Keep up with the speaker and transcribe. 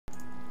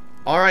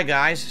Alright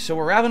guys, so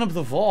we're wrapping up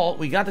the vault.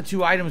 We got the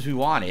 2 items we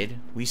wanted.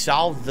 We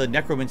solved the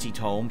necromancy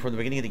tome from the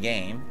beginning of the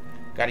game.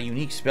 Got a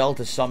unique spell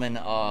to summon,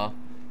 I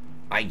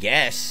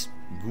guess,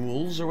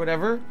 ghouls or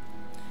whatever.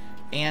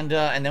 And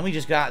then we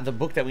just got the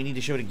book that we need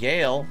to show to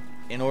Gale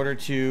in order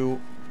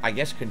to, I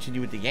guess, continue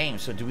with the game.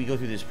 So do we go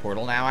through this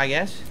portal now, I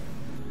guess?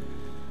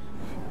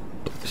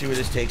 See where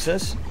this takes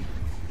us?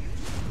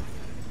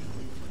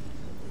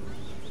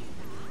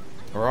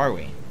 Where are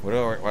we? Why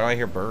do I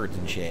hear birds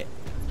and shit?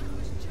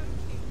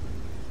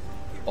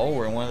 Oh,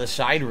 we're in one of the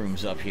side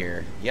rooms up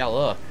here. Yeah,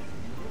 look.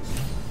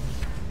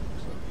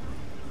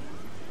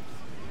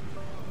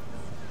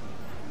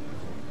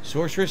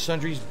 Sorceress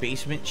Sundry's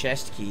basement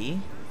chest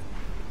key.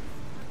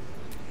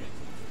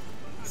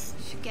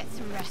 Should get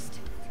some rest.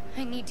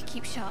 I need to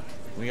keep sharp.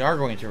 We are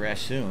going to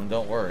rest soon,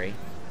 don't worry.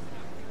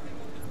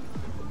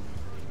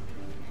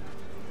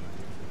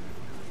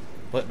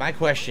 But my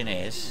question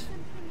is...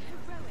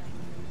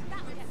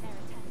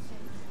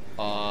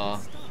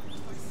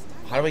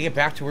 how do we get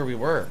back to where we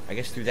were? I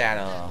guess through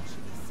that,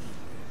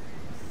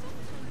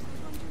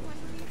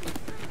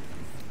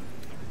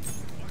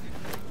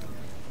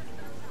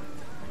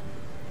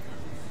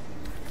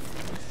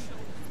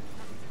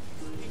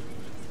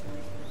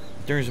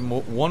 There's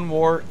one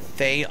more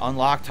Thay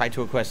unlock tied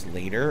to a quest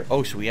later.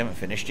 Oh, so we haven't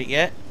finished it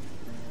yet?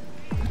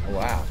 Oh,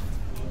 wow.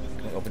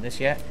 Can we open this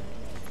yet?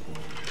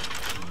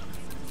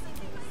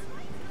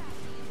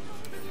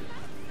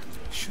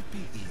 Should be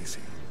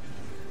easy.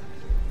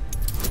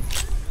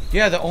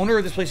 Yeah, the owner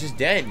of this place is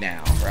dead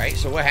now, right?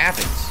 So what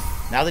happens?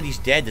 Now that he's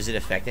dead, does it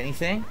affect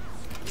anything?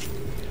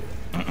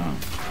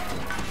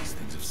 These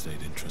things have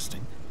stayed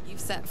interesting.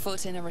 You've set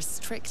foot in a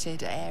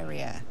restricted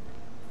area.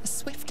 A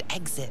swift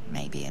exit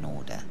may be in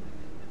order.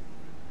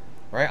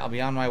 Right, I'll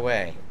be on my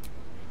way.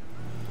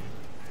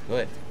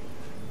 Good.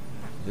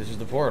 This is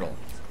the portal.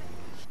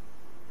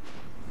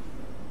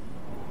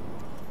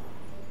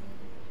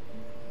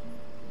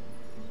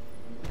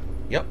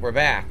 Yep, we're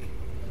back.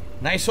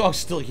 Nice Hog's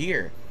still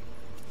here.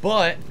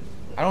 But,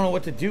 I don't know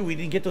what to do. We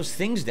didn't get those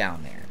things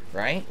down there,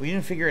 right? We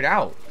didn't figure it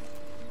out.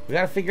 We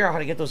gotta figure out how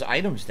to get those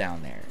items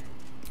down there.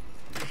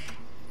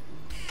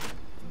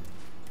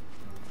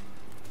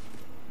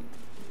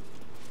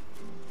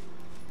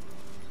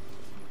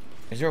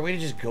 Is there a way to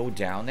just go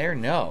down there?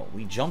 No.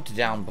 We jumped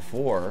down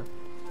before.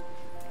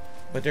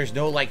 But there's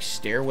no, like,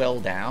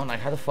 stairwell down. Like,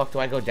 how the fuck do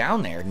I go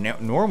down there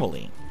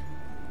normally?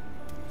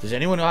 Does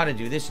anyone know how to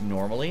do this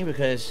normally?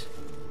 Because...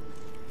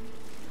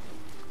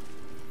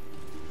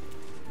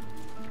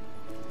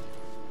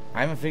 I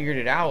haven't figured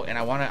it out, and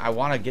I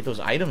wanna get those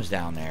items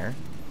down there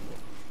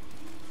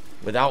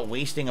without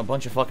wasting a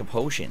bunch of fucking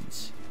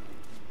potions.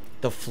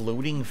 The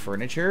floating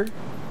furniture?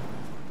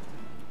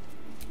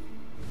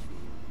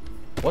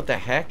 What the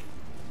heck?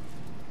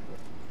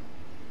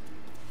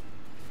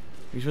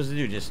 What are you supposed to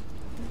do? Just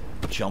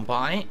jump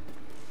on it?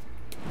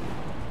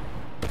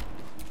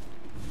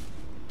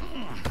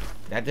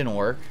 That didn't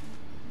work.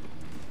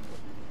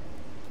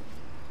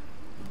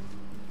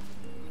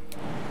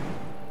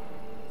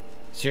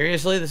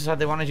 Seriously? This is how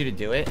they wanted you to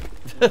do it?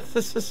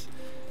 This is...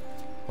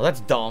 Well, that's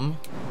dumb.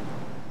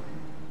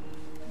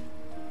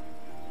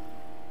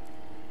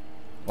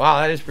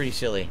 Wow, that is pretty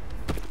silly.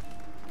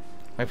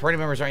 My party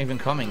members aren't even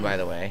coming, by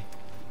the way.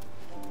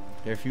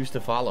 They refuse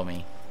to follow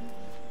me.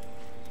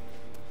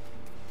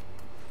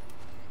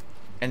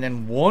 And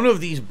then one of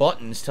these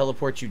buttons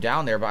teleports you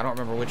down there, but I don't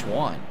remember which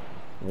one.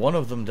 One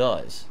of them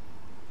does.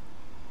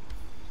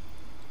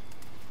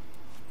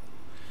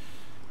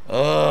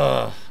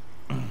 Ugh.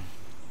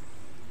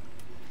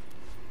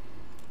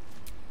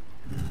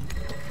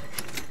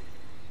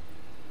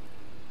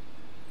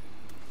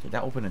 Did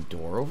that open a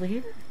door over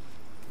here?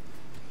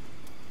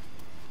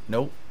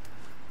 Nope.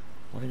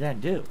 What did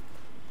that do?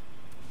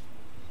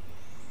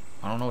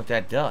 I don't know what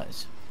that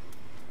does.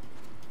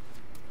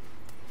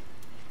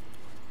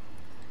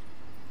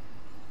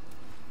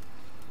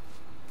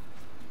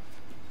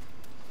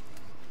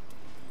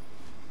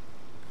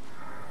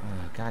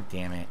 Oh, God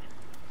damn it.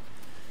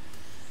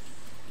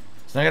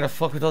 So now I gotta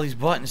fuck with all these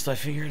buttons till I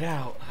figure it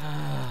out.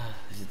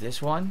 Is it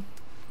this one?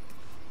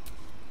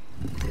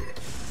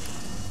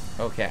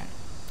 Okay.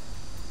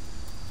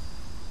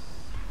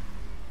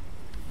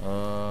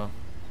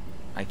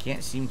 I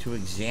can't seem to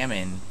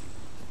examine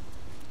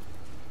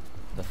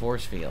the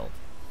force field.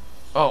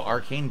 Oh,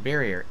 arcane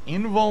barrier.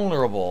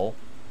 Invulnerable.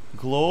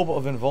 Globe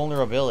of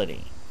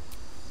invulnerability.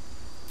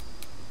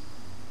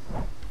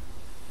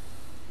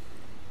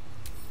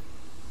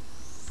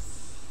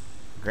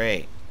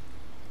 Great.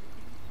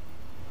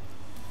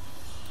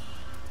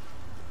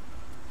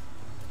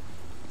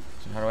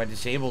 So how do I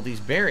disable these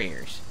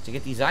barriers to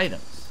get these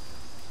items?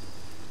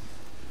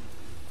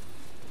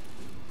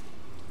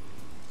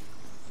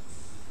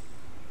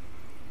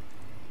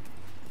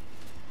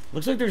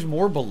 Looks like there's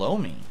more below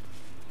me.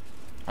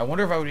 I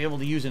wonder if I would be able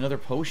to use another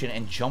potion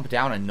and jump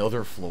down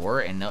another floor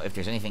and know if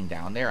there's anything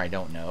down there. I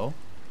don't know.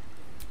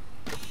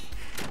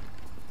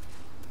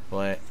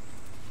 But,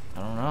 I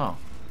don't know.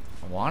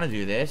 I want to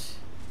do this.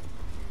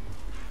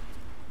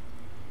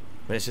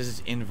 But it says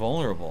it's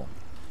invulnerable.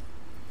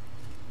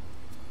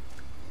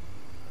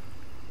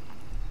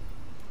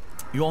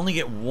 You only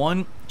get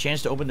one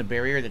chance to open the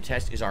barrier. The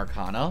test is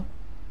Arcana.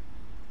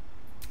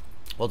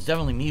 Well, it's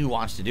definitely me who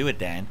wants to do it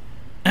then.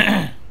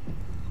 But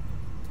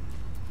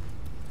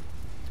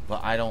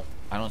I don't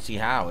see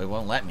how. It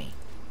won't let me.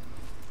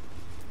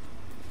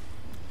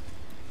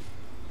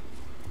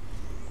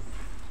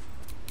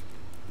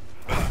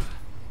 I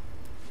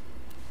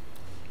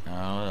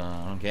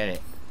don't get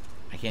it.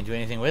 I can't do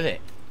anything with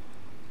it.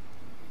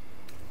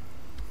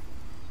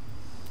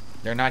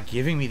 They're not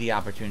giving me the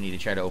opportunity to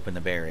try to open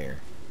the barrier.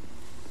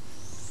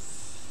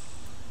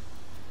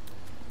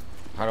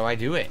 How do I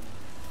do it?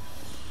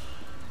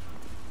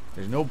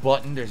 There's no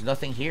button. There's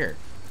nothing here.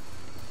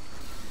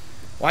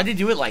 Why'd they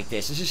do it like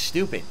this? This is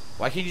stupid.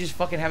 Why can't you just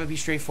fucking have it be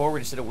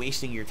straightforward instead of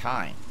wasting your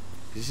time?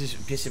 This is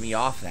pissing me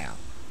off now.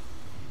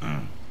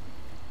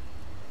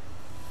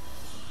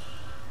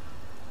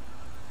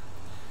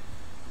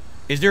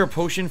 Is there a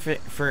potion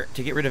for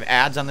to get rid of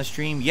ads on the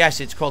stream?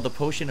 Yes, it's called the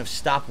potion of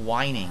stop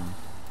whining.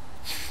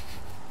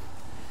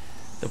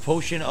 The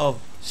potion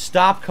of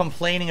stop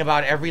complaining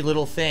about every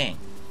little thing.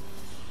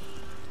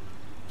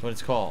 That's what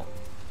it's called.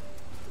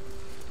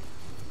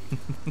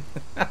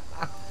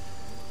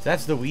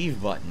 That's the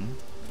weave button.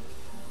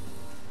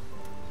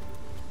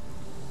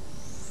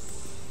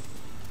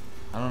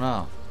 I don't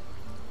know.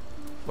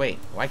 Wait,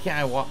 why can't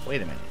I walk?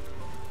 Wait a minute.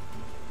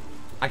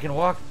 I can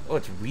walk. Oh,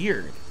 it's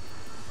weird.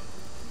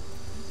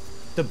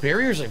 The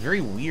barriers are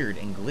very weird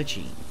and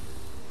glitchy.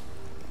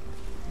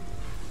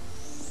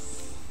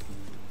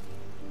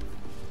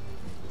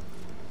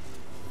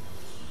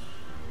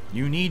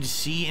 You need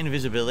sea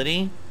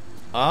invisibility?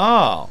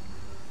 Oh.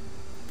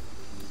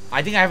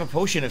 I think I have a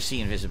potion of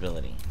sea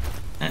invisibility.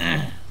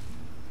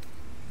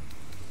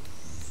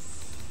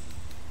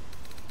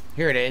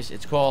 Here it is.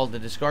 It's called the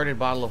discarded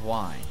bottle of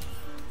wine.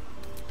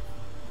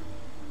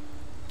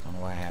 I don't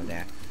know why I have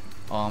that.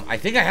 I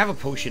think I have a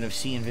potion of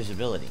sea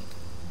invisibility.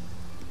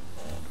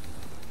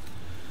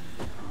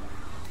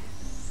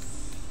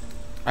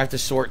 I have to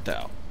sort,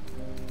 though.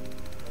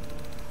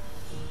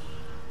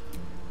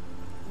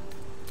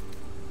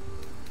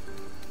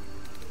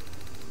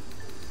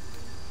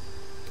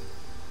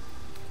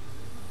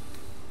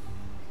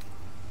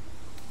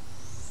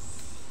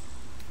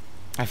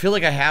 I feel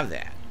like I have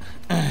that.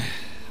 I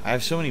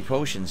have so many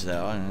potions,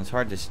 though, and it's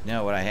hard to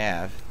know what I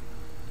have.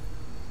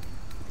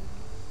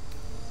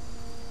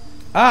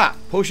 Ah!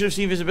 Potion of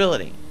sea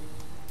invisibility.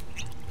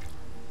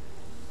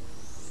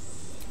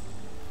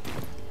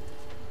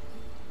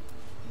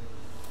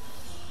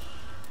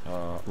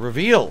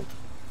 Revealed.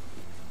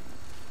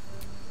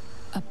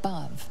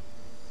 Above.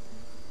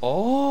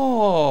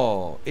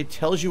 Oh, it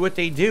tells you what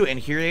they do, and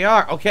here they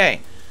are.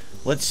 Okay,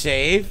 let's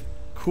save.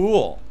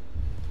 Cool.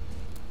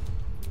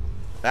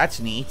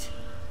 That's neat.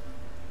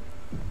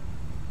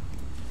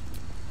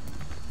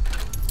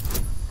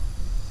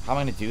 How am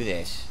I going to do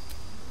this?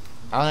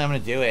 I don't think I'm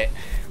going to do it.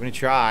 I'm going to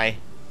try.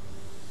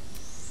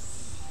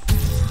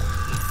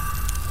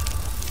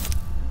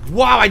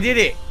 Wow, I did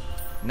it!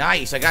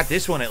 Nice, I got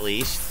this one at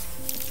least.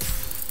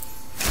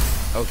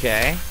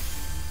 Okay.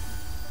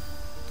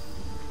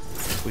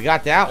 We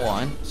got that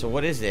one. So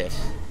what is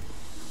this?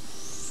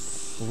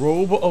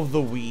 Robe of the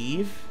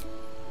Weave.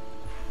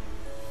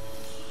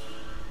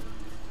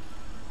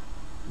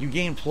 You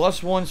gain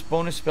 +1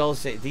 bonus spell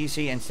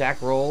DC and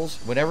stack rolls.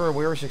 Whenever a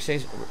wearer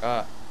succeeds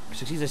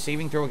a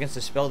saving throw against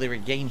a spell, they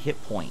regain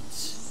hit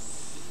points.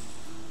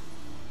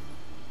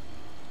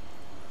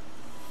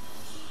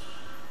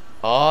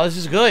 Oh, this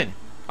is good.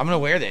 I'm gonna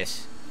wear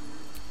this.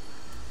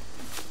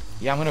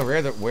 Yeah, I'm gonna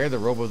wear the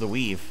Robe of the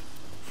Weave,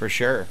 for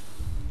sure.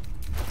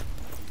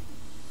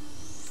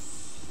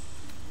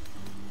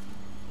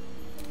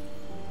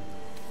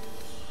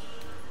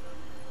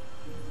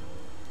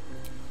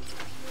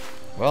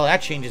 Well,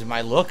 that changes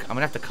my look. I'm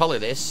gonna have to color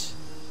this.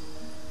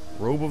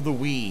 Robe of the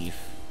Weave.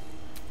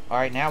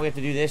 Alright, now we have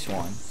to do this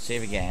one.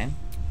 Save again.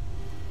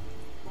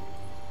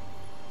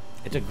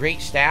 It's a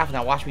great staff.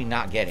 Now watch me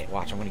not get it.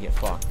 Watch, I'm gonna get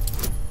fucked.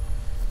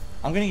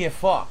 I'm gonna get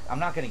fucked. I'm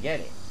not gonna get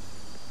it.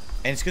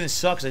 And it's gonna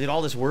suck because I did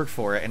all this work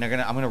for it, and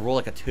I'm gonna roll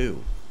like a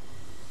 2.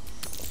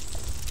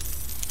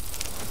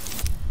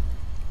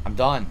 I'm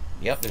done.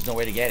 Yep, there's no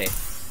way to get it.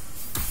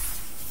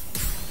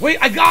 Wait,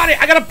 I got it!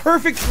 I got a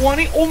perfect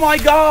 20! Oh my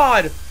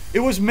god!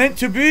 It was meant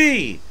to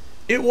be!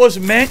 It was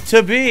meant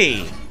to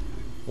be!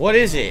 What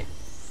is it?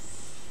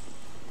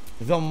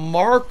 The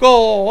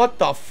Marco... What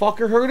the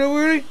fuck are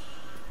we?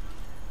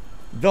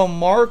 The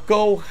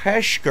Marco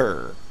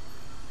Heschker.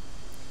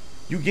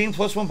 You gain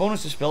 +1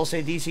 bonus to spell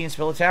save DC and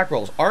spell attack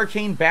rolls.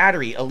 Arcane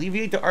Battery.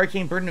 Alleviate the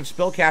arcane burden of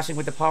spell casting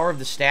with the power of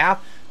the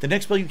staff. The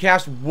next spell you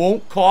cast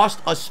won't cost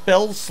a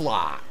spell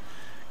slot.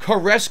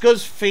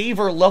 Kareska's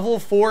Favor. Level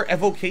 4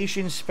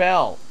 evocation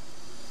spell.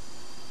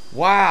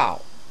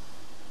 Wow.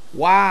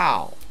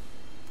 Wow.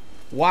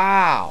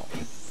 Wow.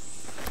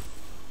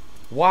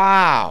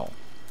 Wow.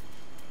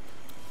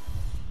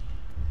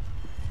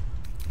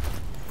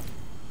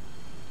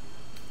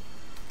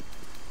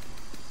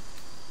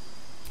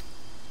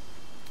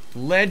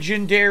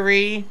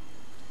 Legendary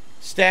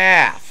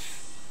staff.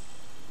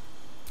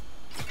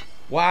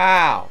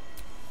 Wow.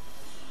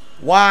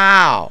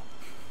 Wow.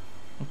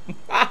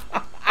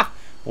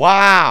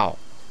 Wow.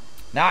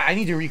 Now I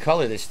need to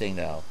recolor this thing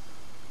though.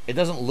 It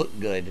doesn't look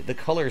good. The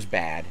color's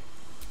bad.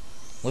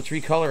 Let's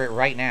recolor it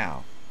right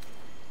now.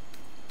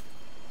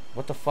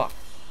 What the fuck?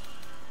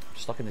 I'm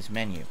stuck in this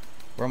menu.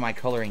 Where are my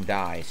coloring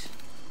dyes?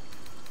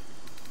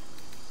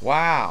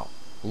 Wow.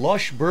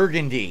 Lush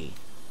burgundy.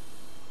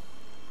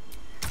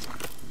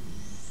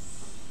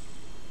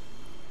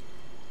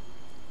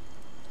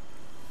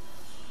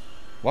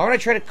 Why would I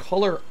try to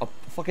color a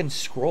fucking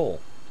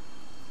scroll?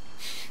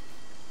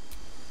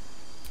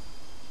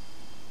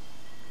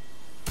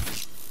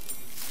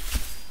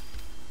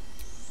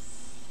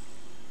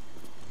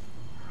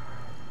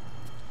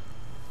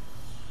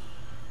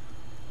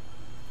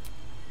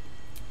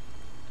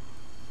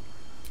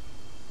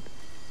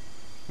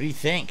 What do you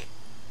think?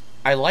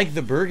 I like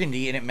the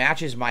burgundy and it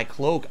matches my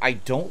cloak. I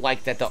don't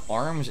like that the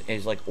arms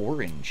is like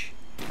orange.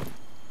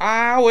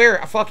 I'll wear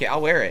it. Fuck it.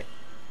 I'll wear it.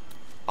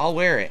 I'll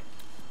wear it.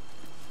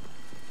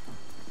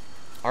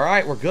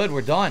 Alright, we're good.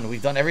 We're done.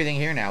 We've done everything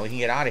here now. We can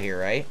get out of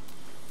here, right?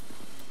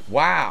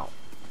 Wow.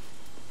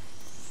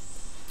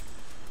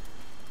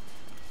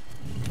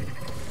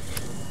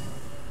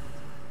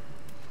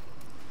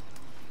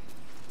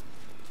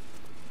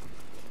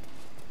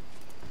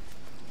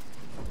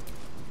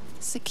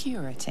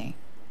 Security.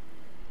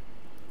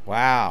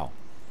 Wow.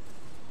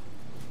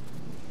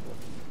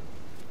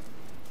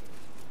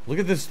 Look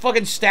at this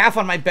fucking staff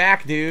on my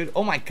back, dude.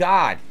 Oh my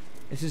god.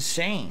 It's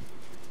insane.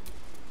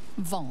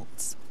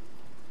 Vaults.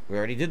 We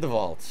already did the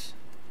vaults.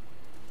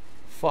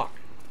 Fuck.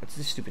 What's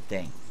this stupid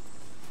thing?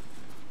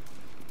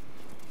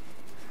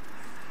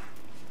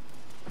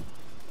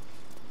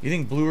 You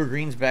think blue or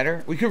green's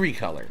better? We could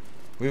recolor.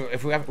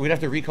 We'd have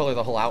to recolor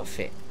the whole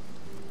outfit.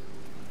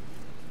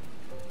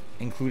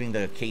 Including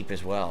the cape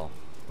as well.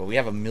 But we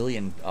have a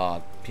million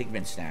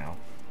pigments now.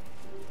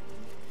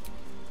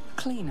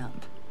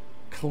 Cleanup.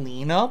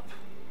 Cleanup?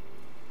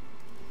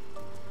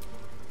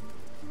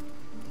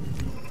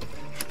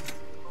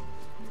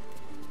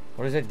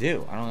 What does that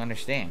do? I don't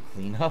understand.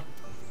 Cleanup?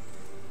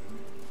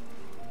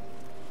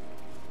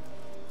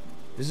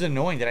 This is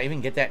annoying. Did I even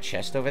get that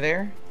chest over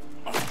there?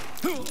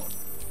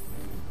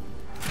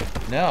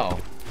 No.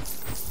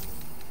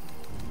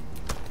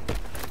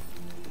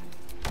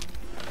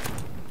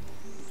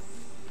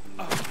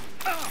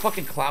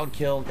 Fucking cloud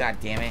kill. God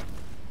damn it.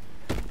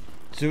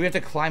 So we have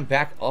to climb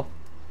back up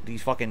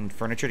these fucking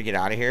furniture to get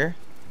out of here?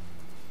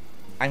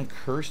 I'm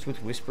cursed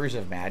with whispers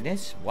of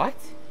madness? What?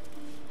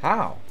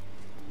 How?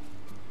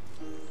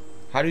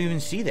 How do you even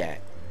see that?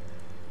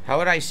 How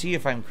would I see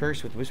if I'm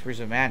cursed with whispers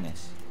of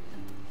madness?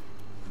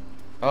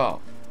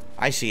 Oh,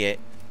 I see it.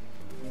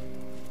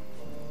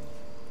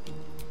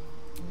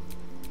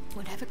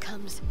 Whatever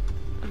comes,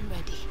 I'm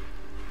ready.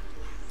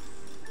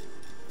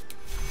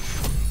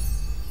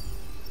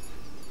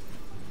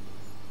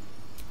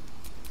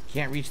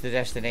 Can't reach the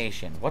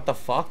destination. What the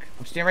fuck?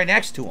 I'm standing right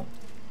next to him.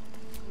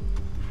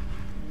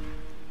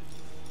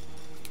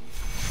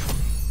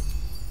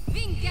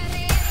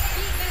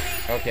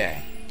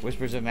 Okay.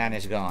 Whispers of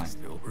Madness gone.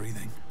 Still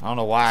breathing. I don't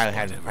know why I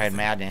had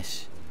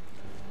madness.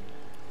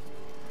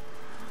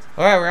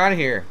 Alright, we're out of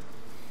here.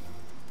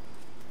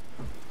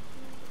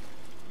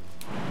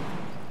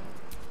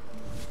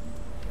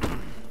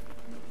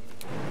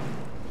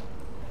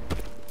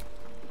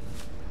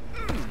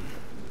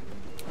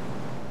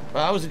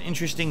 Well, that was an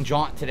interesting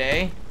jaunt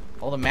today.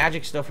 All the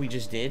magic stuff we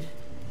just did.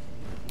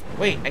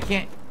 Wait, I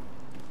can't...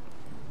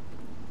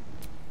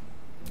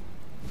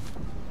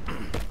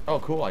 Oh,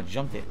 cool. I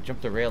jumped it.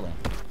 Jumped the railing.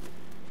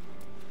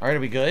 Alright, are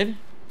we good?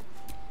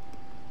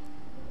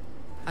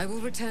 I will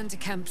return to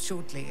camp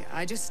shortly.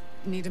 I just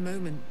need a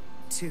moment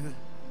to...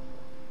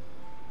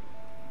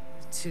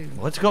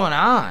 What's going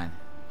on?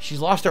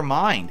 She's lost her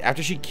mind.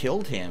 After she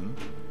killed him,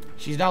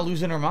 she's now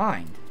losing her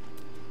mind.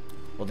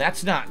 Well,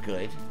 that's not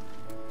good.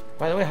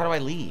 By the way, how do I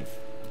leave?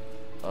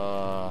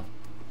 How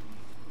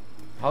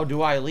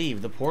do I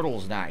leave? The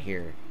portal's not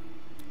here.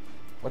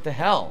 What the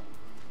hell?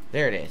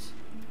 There it is.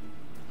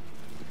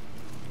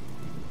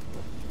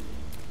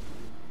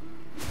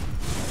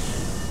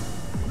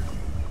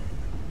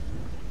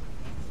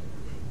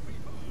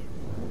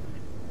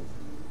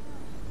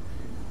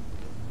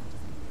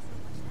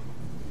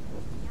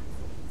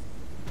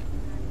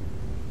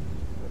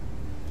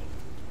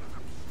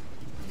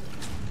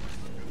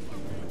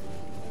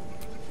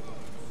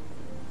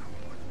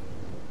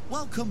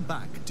 Welcome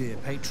back, dear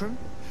patron.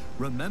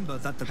 Remember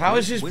that the How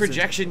is his wizard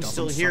projection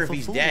still doesn't here if suffer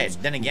he's fools dead?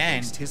 Then who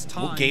again, waste his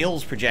well, time.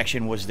 Gale's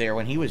projection was there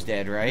when he was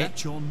dead, right?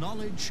 Let your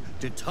knowledge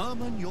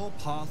determine your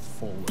path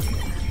forward.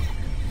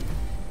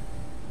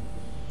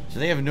 So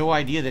they have no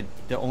idea that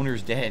the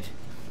owner's dead.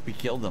 We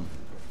killed them.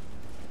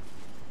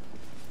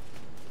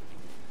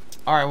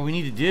 Alright, what we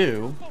need to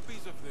do...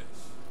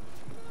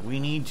 We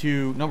need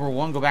to, number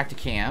one, go back to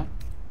camp.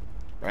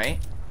 Right?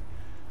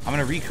 I'm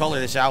going to recolor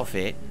this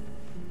outfit.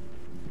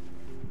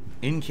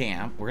 In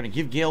camp. We're going to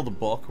give Gale the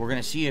book. We're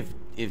going to see if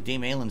if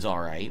Dame Aylin's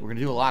alright. We're gonna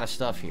do a lot of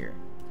stuff here.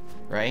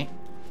 Right?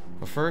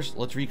 But first,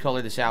 let's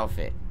recolor this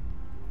outfit.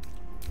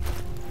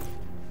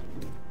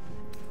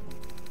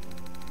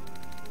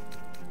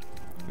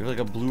 We have like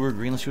a blue or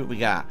green. Let's see what we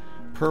got.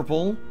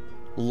 Purple,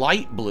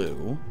 light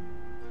blue,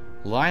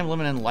 lime,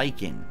 lemon, and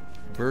lichen.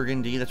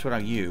 Burgundy, that's what I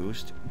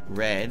used.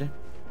 Red,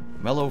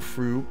 mellow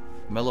fruit,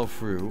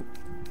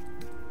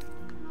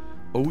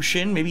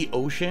 ocean, maybe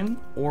ocean,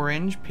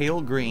 orange,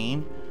 pale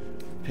green,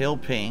 pale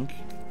pink,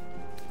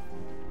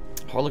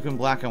 harlequin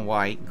black and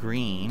white,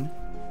 green,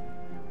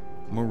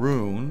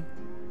 maroon,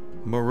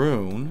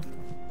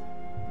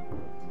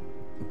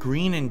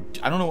 green, and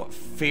I don't know what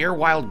fair,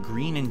 wild,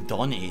 green, and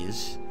dun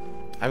is.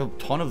 I have a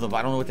ton of them, but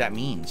I don't know what that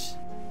means.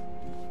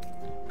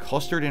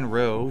 Custard and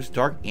rose,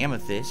 dark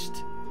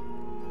amethyst,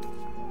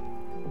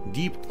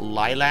 deep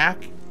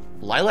lilac.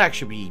 Lilac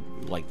should be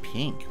like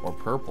pink or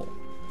purple.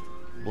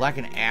 Black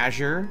and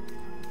azure,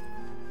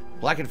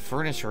 black and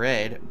furnace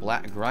red,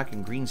 black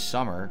and green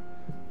summer,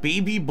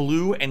 baby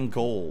blue and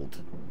gold.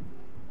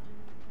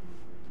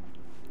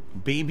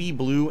 Baby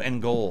blue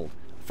and gold.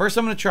 First,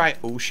 I'm gonna try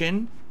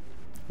ocean.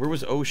 Where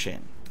was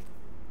ocean?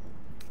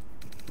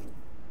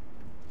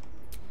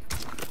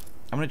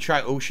 I'm gonna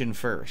try ocean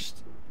first.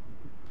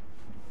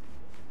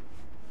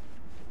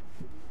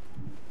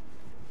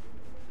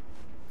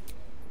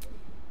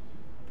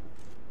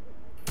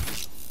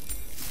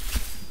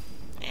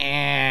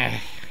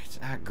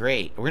 It's not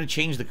great. We're gonna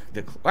change the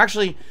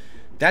actually,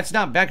 that's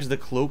not bad because the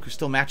cloak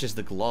still matches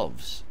the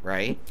gloves,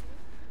 right?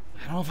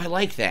 I don't know if I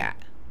like that.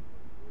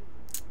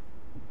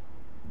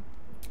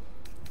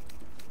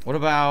 What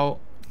about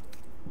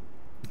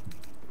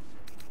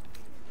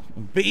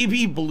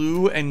baby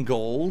blue and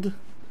gold?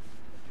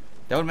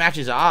 That would match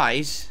his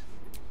eyes.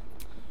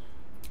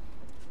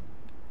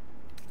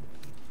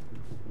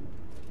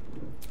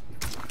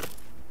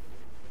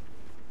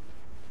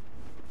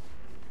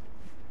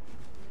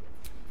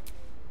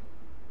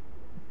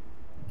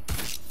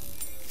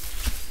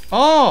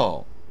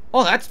 Oh!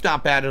 Oh, that's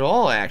not bad at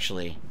all,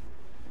 actually.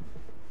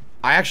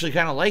 I actually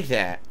kind of like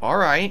that.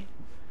 Alright.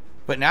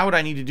 But now what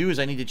I need to do is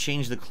I need to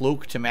change the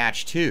cloak to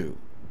match too.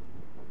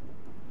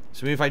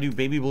 So maybe if I do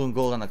baby blue and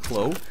gold on the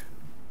cloak.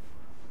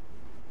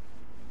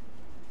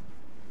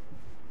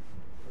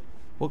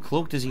 What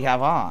cloak does he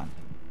have on?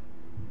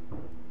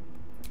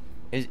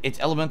 It's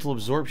elemental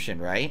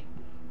absorption, right?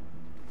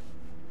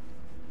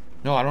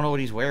 No, I don't know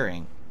what he's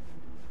wearing.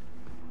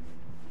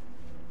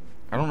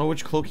 I don't know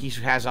which cloak he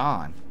has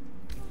on.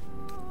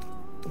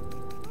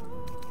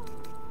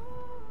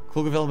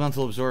 Cloak of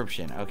elemental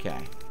absorption. Okay.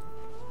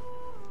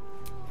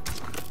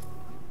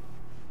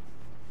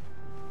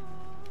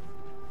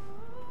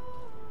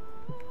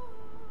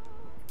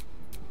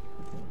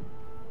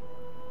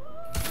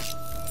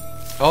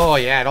 Oh,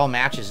 yeah, it all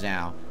matches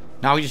now.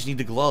 Now we just need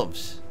the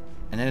gloves.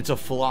 And then it's a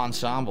full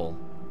ensemble.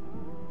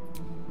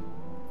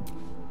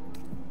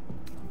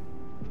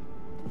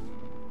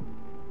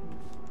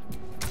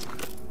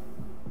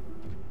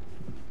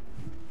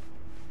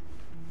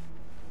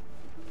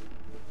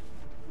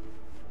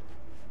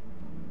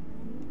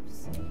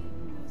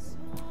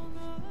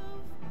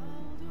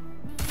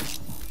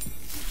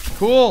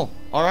 Cool.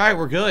 Alright,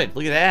 we're good.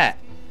 Look at that.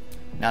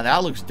 Now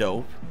that looks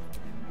dope.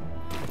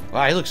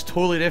 Wow, he looks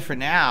totally different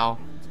now.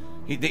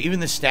 Even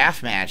the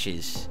staff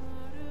matches.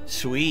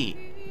 Sweet.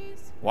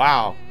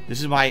 Wow.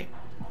 This is my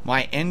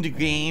end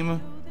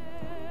game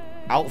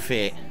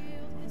outfit.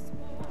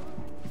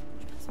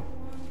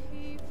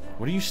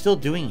 What are you still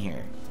doing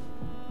here?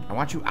 I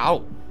want you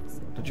out.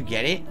 Don't you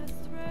get it?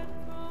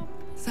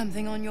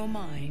 Something on your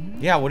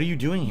mind? Yeah, what are you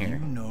doing here?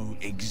 You know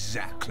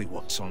exactly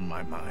what's on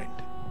my mind.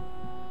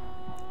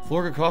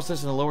 Florga crossed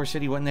us in the lower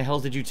city. What in the hell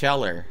did you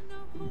tell her?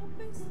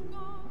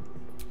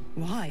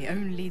 Why,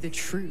 only the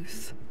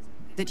truth.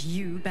 That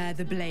you bear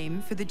the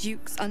blame for the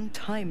Duke's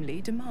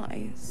untimely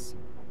demise.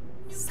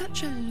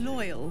 Such a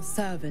loyal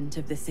servant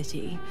of the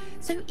city,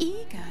 so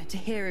eager to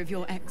hear of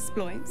your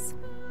exploits.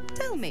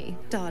 Tell me,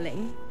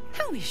 darling,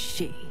 how is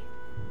she?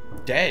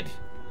 Dead.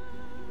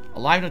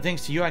 Alive, no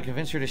thanks to you, I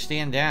convinced her to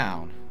stand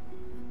down.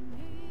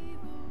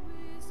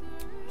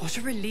 What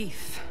a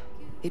relief.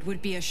 It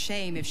would be a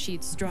shame if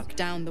she'd struck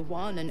down the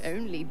one and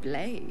only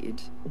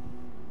blade.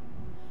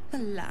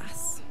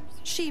 Alas,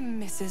 she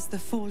misses the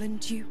fallen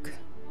Duke.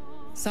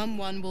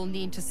 Someone will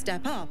need to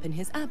step up in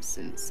his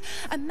absence.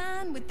 A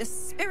man with the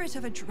spirit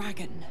of a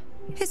dragon.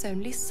 His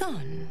only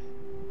son,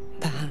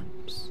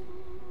 perhaps.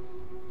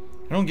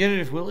 I don't get it.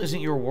 If Will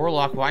isn't your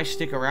warlock, why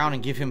stick around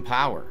and give him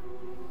power?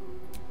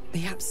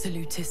 The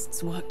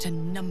Absolutists worked a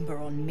number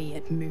on me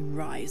at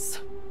Moonrise.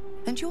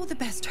 And you're the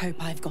best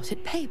hope I've got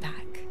at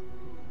payback.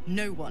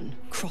 No one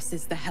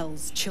crosses the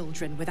Hell's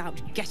Children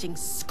without getting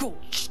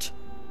scorched.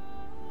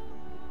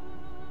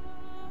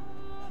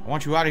 I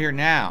want you out of here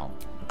now.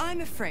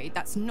 I'm afraid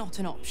that's not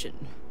an option.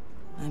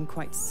 I'm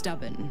quite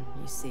stubborn,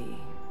 you see.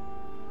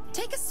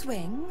 Take a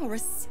swing or a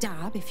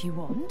stab if you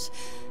want,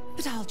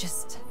 but I'll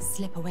just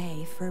slip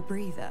away for a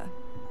breather.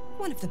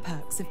 One of the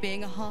perks of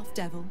being a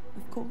half-devil,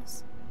 of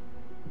course.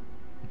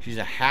 She's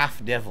a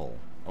half-devil.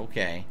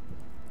 Okay.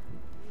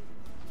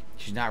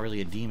 She's not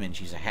really a demon.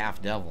 She's a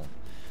half-devil.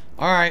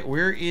 Alright,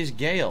 where is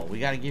Gale? We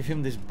gotta give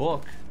him this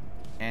book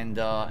and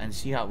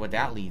see what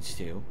that leads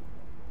to.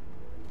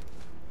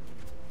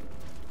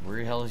 Where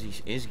the hell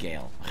is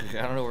Gale?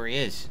 I don't know where he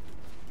is.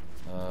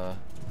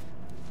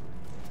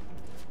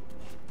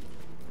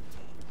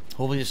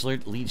 Hopefully this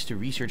leads to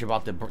research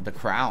about the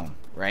crown,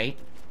 right?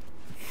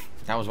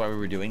 That was why we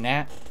were doing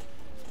that.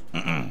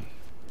 Here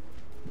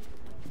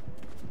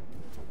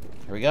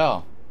we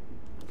go.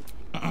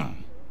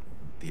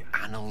 The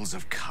Annals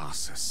of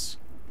Karsus.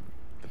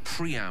 The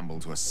preamble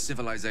to a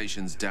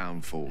civilization's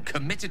downfall,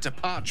 committed to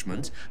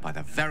parchment by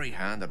the very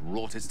hand that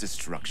wrought its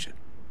destruction.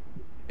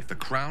 If the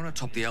crown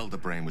atop the Elder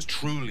Brain was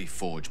truly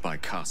forged by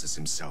Karsus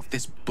himself,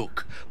 this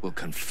book will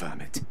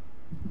confirm it.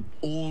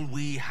 All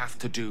we have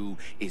to do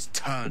is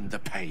turn the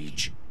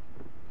page.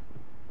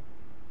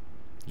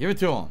 Give it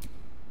to him.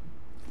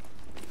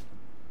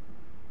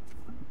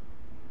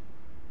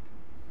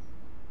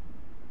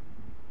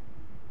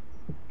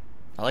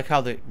 I like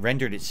how it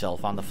rendered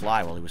itself on the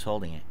fly while he was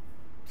holding it.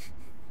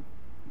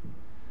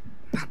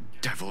 That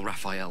devil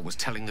Raphael was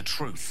telling the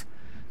truth.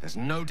 There's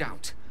no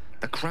doubt.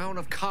 The crown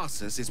of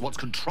Karsus is what's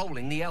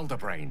controlling the Elder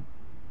Brain.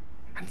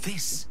 And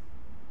this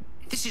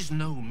is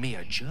no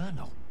mere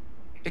journal.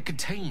 It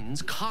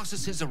contains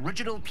Karsus's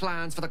original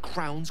plans for the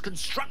crown's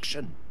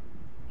construction.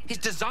 His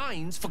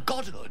designs for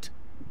godhood.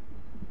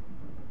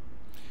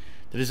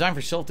 The design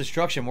for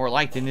self-destruction, more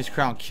like, didn't this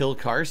crown kill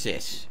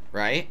Karsus,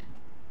 right?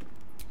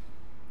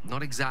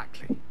 Not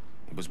exactly.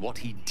 It was what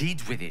he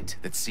did with it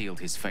that sealed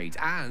his fate,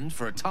 and,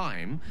 for a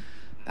time,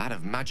 that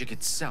of magic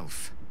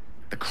itself.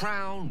 The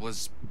crown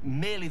was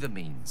merely the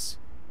means.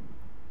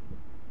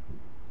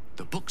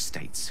 The book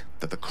states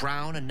that the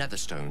crown and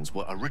netherstones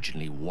were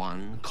originally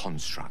one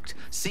construct,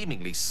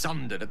 seemingly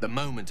sundered at the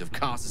moment of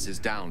Karsus's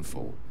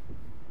downfall.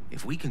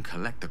 If we can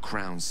collect the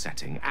crown's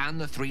setting and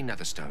the 3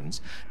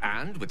 netherstones,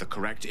 and with the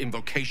correct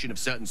invocation of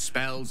certain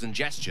spells and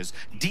gestures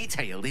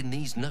detailed in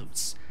these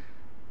notes,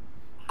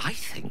 I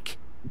think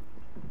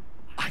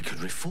I could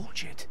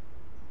reforge it.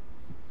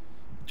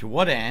 To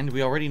what end?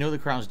 We already know the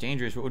crown's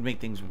dangerous. What would make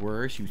things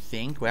worse, you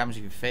think? What happens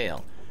if you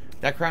fail?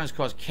 That crown has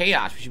caused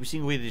chaos. We should be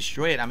seeing a way to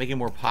destroy it, not make it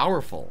more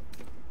powerful.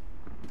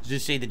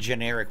 Just say the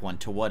generic one.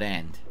 To what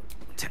end?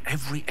 To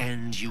every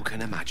end you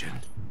can imagine.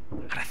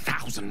 And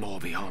 1,000 more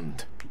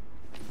beyond.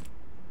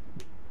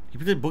 He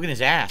put the book in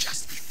his ass.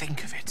 Just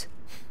think of it.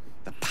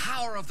 The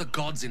power of the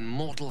gods in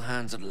mortal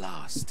hands at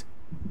last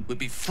would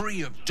be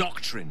free of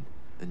doctrine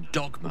and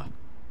dogma,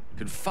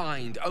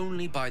 confined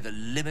only by the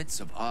limits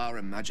of our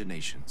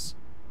imaginations.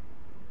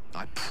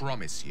 I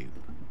promise you,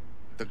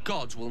 the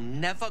gods will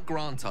never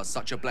grant us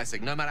such a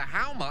blessing, no matter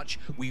how much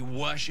we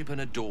worship and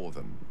adore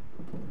them.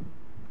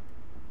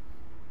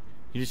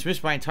 You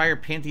dismissed my entire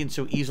pantheon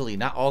so easily.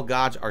 Not all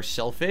gods are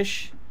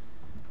selfish.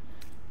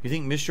 You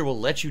think Mystra will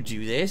let you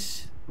do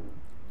this?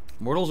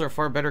 Mortals are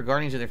far better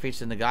guardians of their fates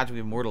than the gods we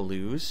have more to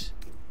lose.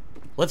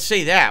 Let's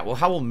say that. Well,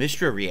 how will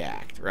Mystra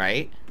react,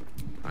 right?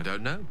 I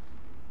don't know.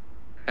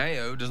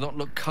 Ao does not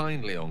look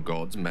kindly on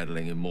gods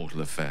meddling in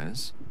mortal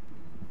affairs.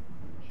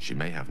 She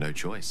may have no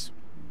choice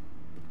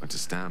but to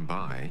stand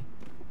by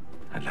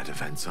and let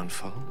events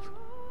unfold.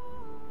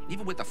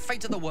 Even with the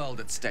fate of the world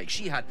at stake,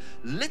 she had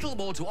little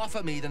more to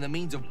offer me than the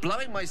means of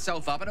blowing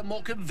myself up at a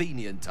more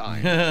convenient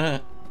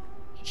time.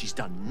 She's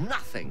done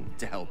nothing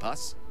to help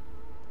us.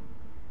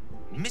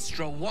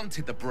 Mystra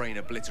wanted the brain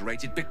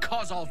obliterated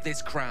because of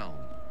this crown.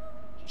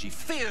 She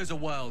fears a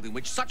world in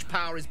which such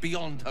power is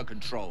beyond her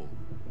control,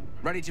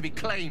 ready to be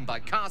claimed by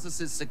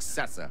Karsus's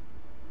successor.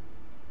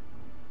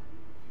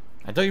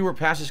 I thought you were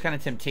past this kind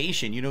of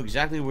temptation. You know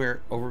exactly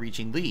where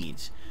overreaching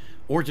leads.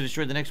 Or to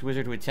destroy the next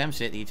wizard who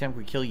attempts it. The attempt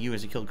would kill you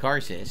as it killed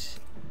Karsus.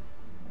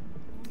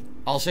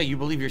 I'll say you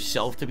believe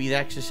yourself to be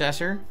that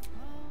successor?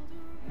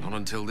 Not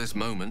until this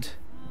moment.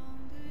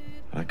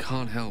 But I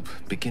can't help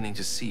beginning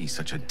to see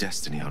such a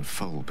destiny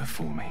unfold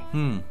before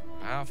me.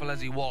 Powerful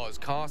as he was,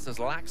 Karsus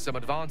lacks some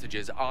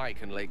advantages I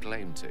can lay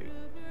claim to.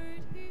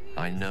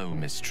 I know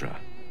Mystra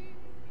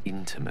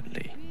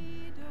intimately,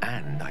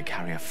 and I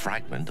carry a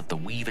fragment of the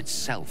weave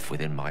itself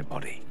within my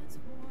body.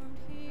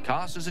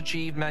 Karsus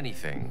achieved many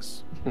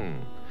things,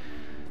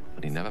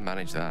 but he never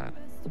managed that.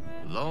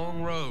 A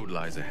long road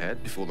lies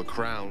ahead before the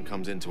crown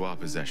comes into our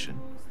possession.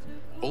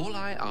 All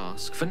I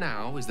ask for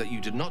now is that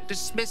you do not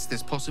dismiss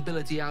this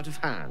possibility out of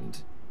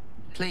hand.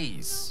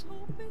 Please,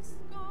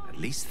 at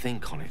least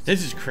think on it.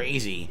 This is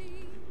crazy.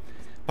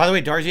 By the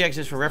way, Darziak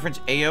says, for reference,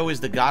 Ao is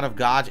the god of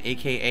gods,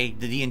 aka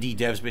the D&D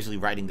devs basically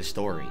writing the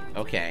story.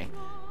 Okay.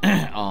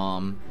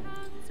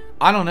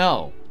 I don't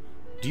know.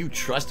 Do you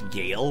trust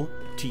Gale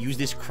to use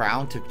this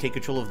crown to take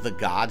control of the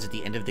gods at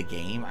the end of the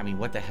game? I mean,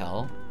 what the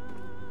hell?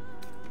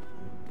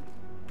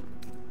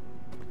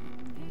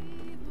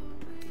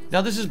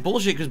 Now, this is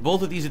bullshit because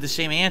both of these are the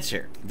same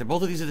answer.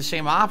 Both of these are the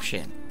same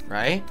option,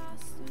 right?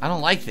 I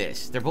don't like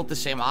this. They're both the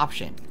same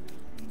option.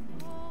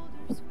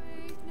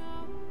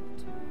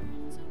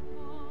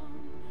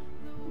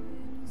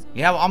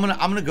 Yeah, well, I'm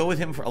gonna go with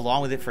him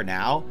along with it for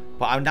now,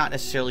 but I'm not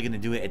necessarily gonna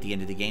do it at the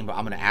end of the game. But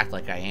I'm gonna act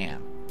like I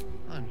am.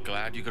 I'm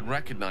glad you can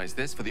recognize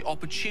this for the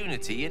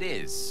opportunity it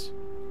is.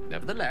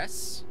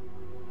 Nevertheless,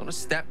 not a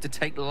step to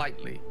take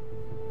lightly.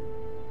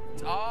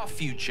 It's our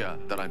future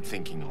that I'm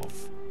thinking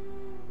of.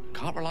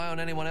 Can't rely on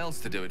anyone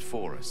else to do it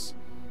for us.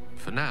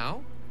 For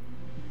now,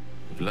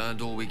 we've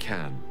learned all we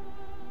can.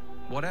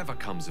 Whatever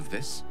comes of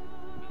this,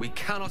 we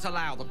cannot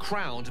allow the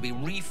crown to be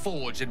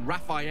reforged in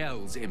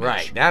Raphael's image.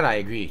 Right, that I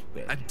agree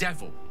with. A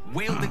devil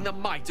wielding the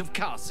might of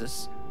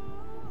Karsus.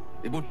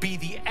 It would be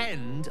the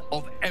end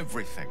of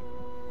everything.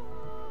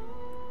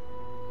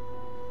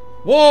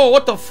 Whoa,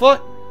 what the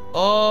fuck?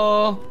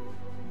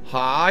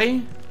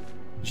 Hi?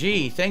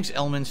 Gee, thanks,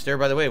 Elminster.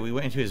 By the way, we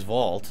went into his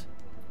vault.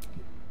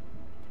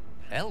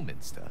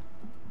 Elminster?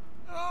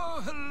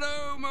 Oh,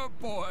 hello, my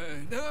boy.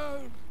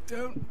 No,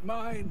 don't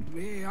mind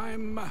me.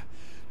 I'm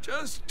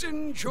just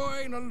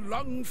enjoying a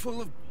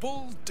lungful of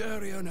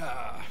Baldurian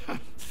air.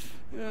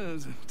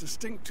 Yes, a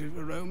distinctive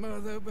aroma,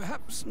 though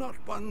perhaps not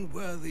one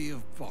worthy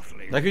of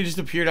bottling. Like he just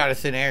appeared out of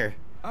thin air.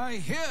 I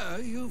hear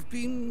you've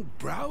been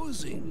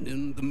browsing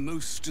in the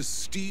most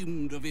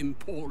esteemed of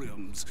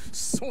emporiums,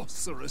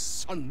 sorcerous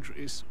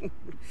sundries.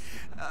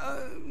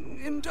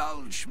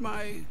 Indulge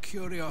my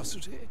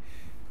curiosity.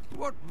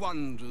 What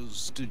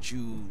wonders did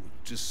you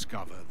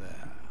discover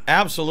there?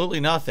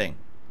 Absolutely nothing.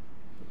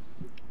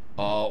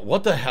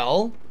 What the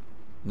hell?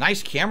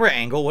 Nice camera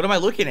angle. What am I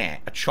looking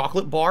at? A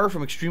chocolate bar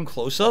from extreme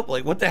close-up?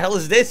 Like, what the hell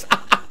is this?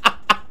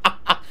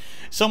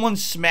 Someone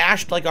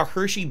smashed like a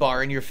Hershey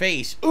bar in your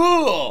face.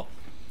 Ugh!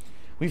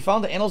 We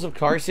found the annals of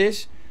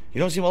Karsus. You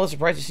don't seem all that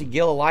surprised to see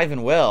Gale alive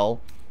and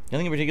well.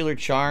 Nothing in particular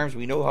charms.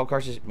 We know how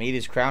Karsus made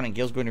his crown and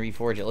Gale's going to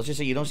reforge it. Let's just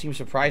say you don't seem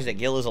surprised that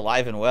Gale is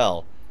alive and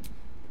well.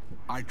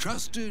 I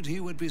trusted he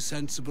would be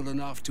sensible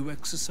enough to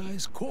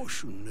exercise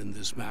caution in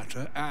this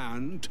matter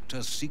and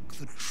to seek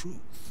the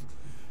truth.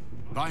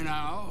 By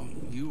now,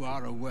 you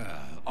are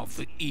aware of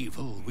the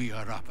evil we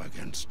are up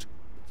against.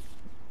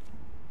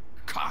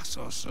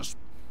 Karsus'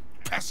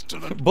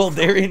 pestilent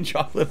Baldurian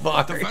chocolate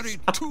bars. the very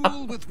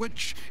tool with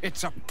which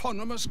its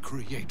eponymous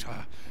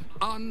creator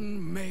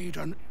unmade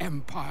an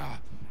empire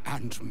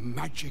and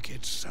magic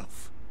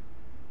itself.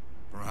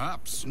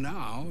 Perhaps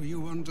now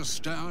you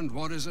understand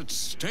what is at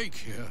stake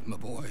here, my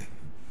boy.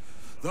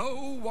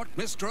 Though what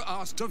Mystra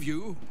asked of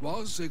you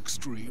was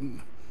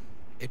extreme,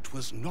 it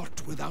was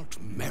not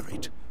without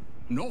merit,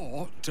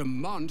 nor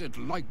demanded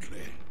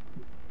lightly.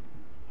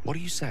 What are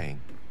you saying?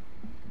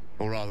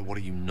 Or rather, what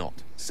are you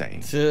not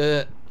saying?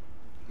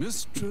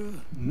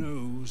 Mystra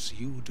knows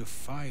you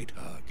defied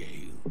her,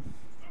 Gale.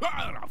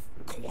 Well,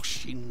 of course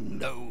she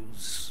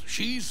knows.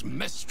 She's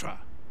Mystra.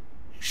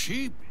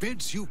 She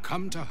bids you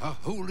come to her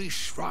holy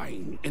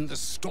shrine in the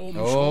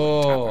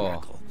Stormshore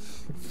Tabernacle.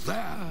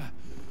 There,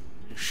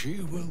 she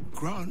will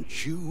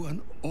grant you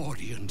an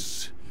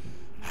audience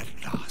at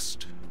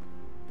last.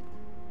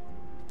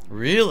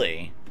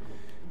 Really?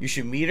 You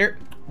should meet her?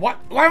 What?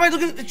 Why am I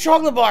looking at the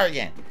chocolate bar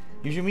again?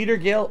 You should meet her,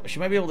 Gale. She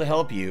might be able to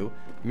help you.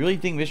 You really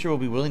think Mystra will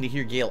be willing to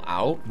hear Gale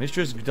out?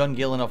 Mistra's done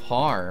Gale enough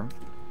harm.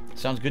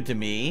 Sounds good to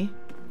me.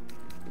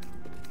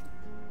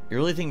 You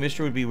really think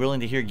Mystra would be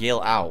willing to hear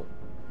Gale out?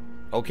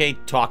 Okay,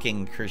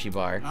 talking Hershey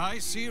bar. I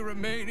see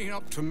remaining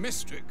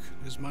optimistic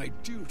is my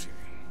duty.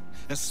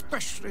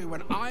 Especially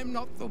when I'm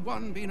not the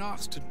one being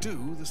asked to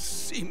do the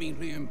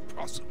seemingly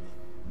impossible.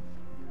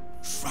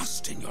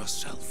 Trust in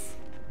yourself.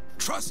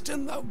 Trust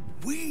in the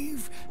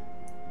weave,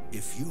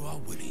 if you are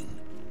willing.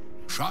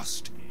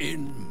 Trust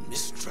in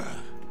Mystra.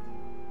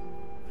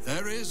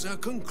 There is a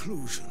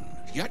conclusion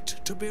yet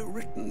to be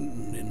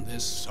written in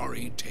this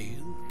sorry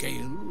tale,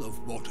 Gale of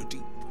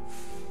Waterdeep.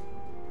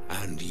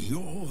 And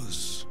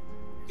yours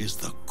is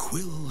the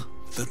quill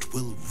that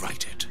will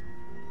write it.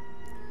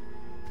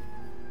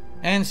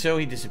 And so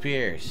he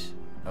disappears.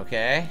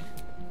 Okay.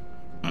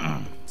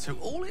 So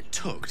all it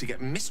took to get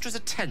Mystra's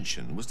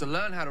attention was to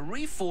learn how to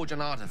reforge an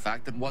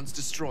artifact that once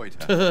destroyed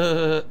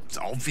her. It's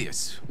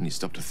obvious when you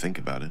stop to think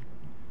about it.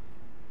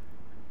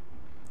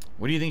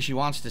 What do you think she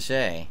wants to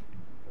say?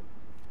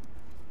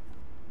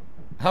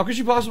 How could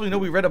she possibly know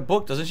we read a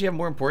book? Doesn't she have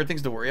more important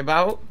things to worry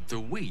about? The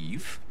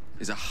Weave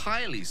is a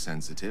highly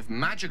sensitive,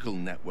 magical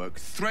network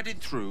threaded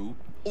through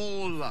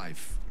all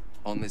life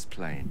on this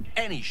plane.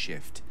 Any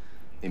shift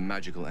in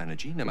magical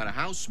energy, no matter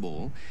how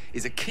small,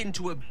 is akin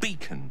to a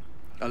beacon,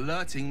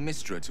 alerting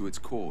Mystra to its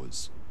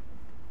cause.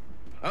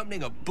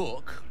 Opening a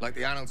book, like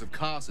the Annals of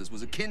Karsus,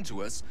 was akin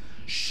to us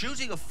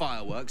shooting a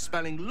firework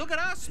spelling, "Look at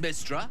us,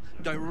 Mystra,"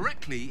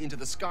 directly into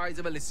the skies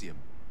of Elysium.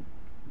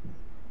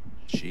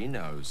 She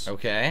knows.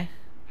 Okay.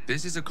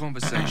 This is a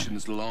conversation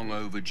that's long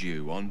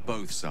overdue on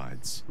both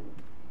sides.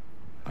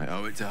 I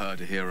owe it to her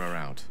to hear her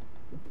out.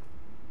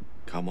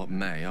 Come what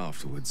may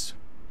afterwards.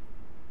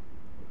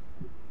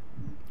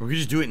 We could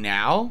just do it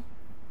now?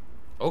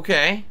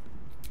 Okay.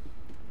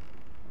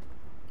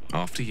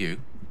 After you.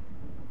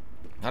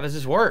 How does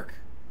this work?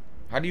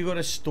 How do you go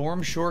to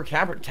Stormshore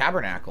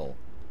Tabernacle?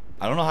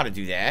 I don't know how to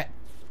do that.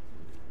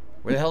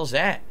 Where the hell is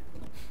that?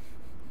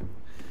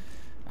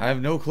 I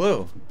have no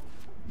clue.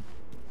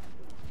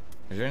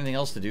 Is there anything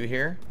else to do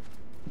here?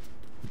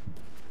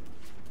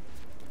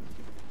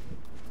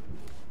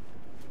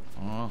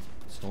 Oh,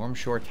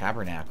 Stormshore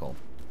Tabernacle.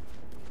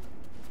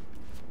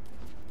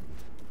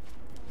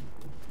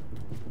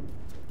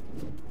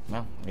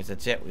 Well, I guess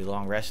that's it. We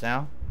long rest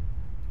now.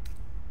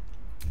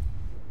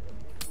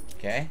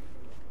 Okay.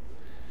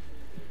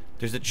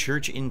 There's a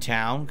church in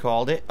town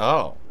called it.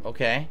 Oh,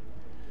 okay.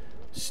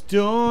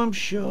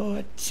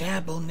 Stormshore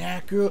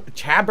Tabernacle.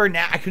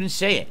 I couldn't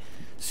say it.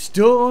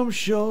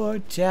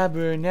 Stormshore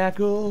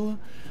Tabernacle,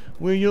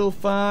 where you'll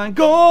find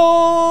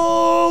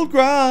gold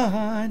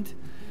grind.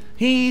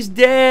 He's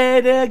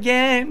dead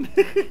again.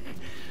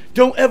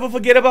 Don't ever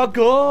forget about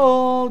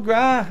gold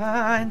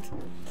grind.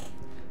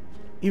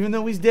 Even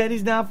though he's dead,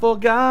 he's not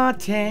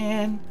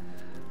forgotten.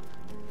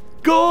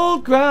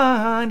 Gold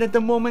grind at the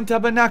moment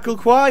Tabernacle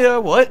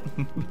Choir. What?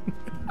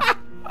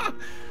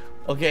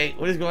 Okay,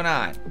 what is going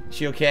on? Is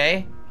she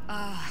okay?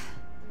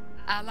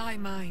 Ally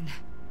mine.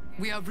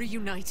 We are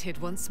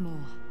reunited once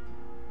more.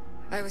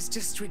 I was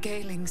just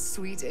regaling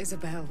sweet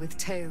Isabel with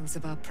tales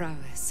of our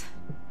prowess.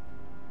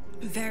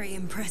 Very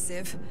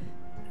impressive.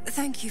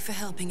 Thank you for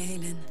helping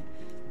Aelin.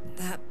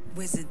 That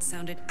wizard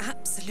sounded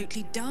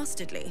absolutely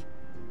dastardly.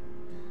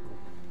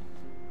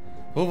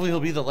 Hopefully he'll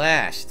be the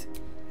last.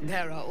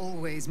 There are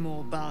always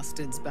more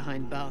bastards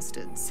behind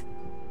bastards.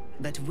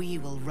 But we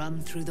will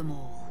run through them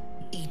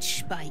all,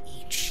 each by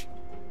each.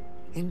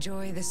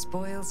 Enjoy the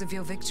spoils of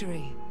your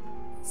victory.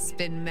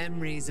 Spin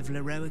memories of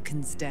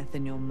Leroican's death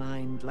in your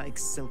mind like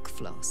silk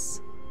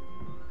floss.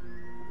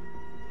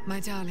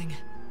 My darling,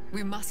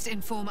 we must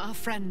inform our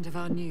friend of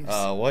our news.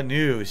 What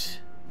news?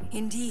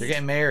 Indeed. They're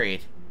getting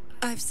married.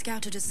 I've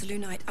scouted a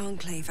Selûnite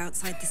enclave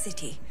outside the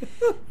city.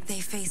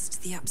 They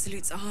faced the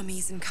Absolute's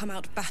armies and come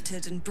out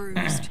battered and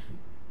bruised.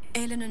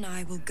 Aelin and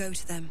I will go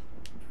to them,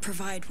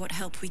 provide what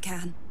help we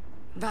can.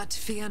 But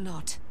fear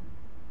not.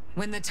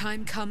 When the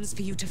time comes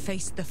for you to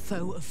face the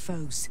foe of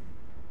foes,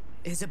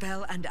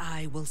 Isabel and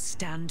I will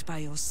stand by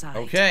your side.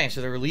 Okay,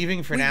 so they're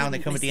leaving for now and they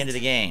come at the end of the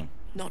game.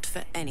 Not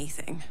for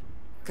anything.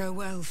 Go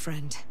well,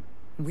 friend.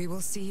 We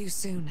will see you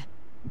soon.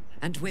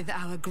 And with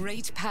our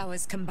great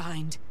powers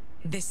combined,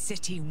 this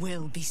city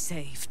will be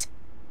saved.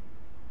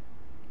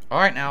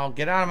 Alright, now,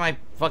 get out of my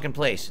fucking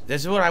place.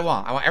 This is what I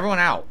want. I want everyone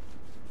out.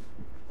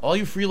 All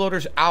you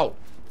freeloaders out.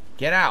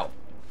 Get out.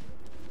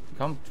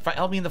 Come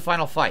help me in the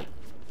final fight.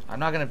 I'm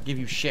not gonna give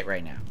you shit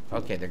right now.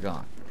 Okay, they're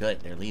gone. Good,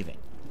 they're leaving.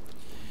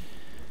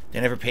 They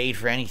never paid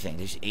for anything.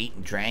 They just ate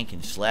and drank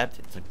and slept.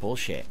 It's like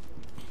bullshit.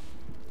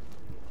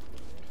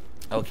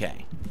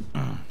 Okay.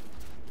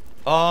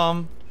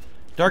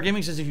 Dark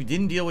Gaming says if you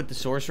didn't deal with the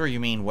sorcerer, you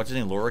mean what's his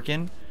name,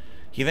 Lorican?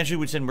 He eventually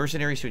would send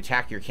mercenaries to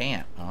attack your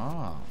camp.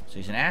 Oh, so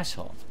he's an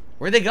asshole.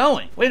 Where are they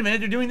going? Wait a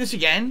minute, they're doing this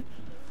again?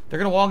 They're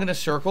gonna walk in a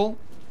circle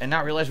and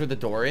not realize where the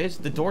door is?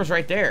 The door's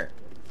right there.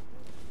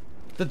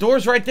 The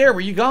door's right there. Where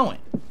are you going?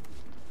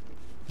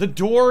 The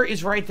door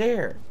is right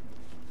there.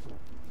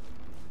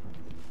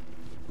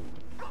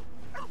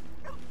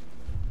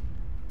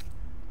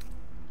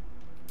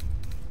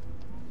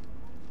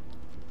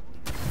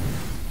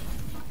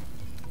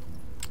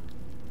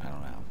 I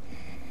don't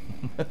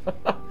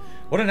know.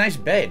 What a nice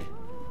bed.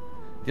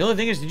 The only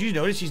thing is, did you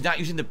notice he's not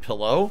using the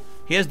pillow?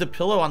 He has the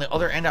pillow on the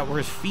other end out where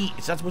his feet.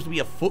 It's not supposed to be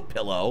a foot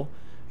pillow.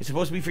 It's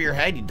supposed to be for your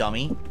head, you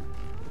dummy.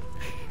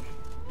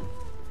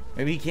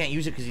 Maybe he can't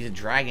use it because he's a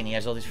dragon. He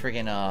has all these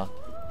friggin'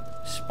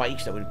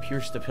 spikes that would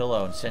pierce the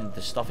pillow and send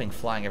the stuffing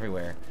flying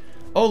everywhere.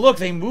 Oh, look,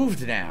 they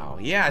moved now.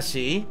 Yeah,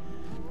 see?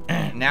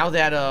 now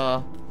that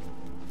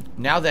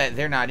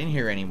they're not in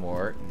here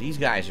anymore, these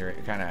guys are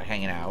kind of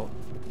hanging out.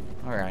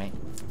 Alright.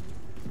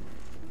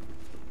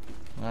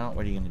 Well,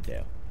 what are you gonna do?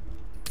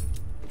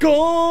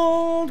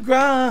 Gold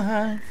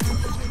grind.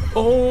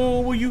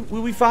 Oh,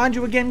 will we find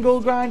you again,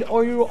 Gold grind?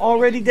 Or are you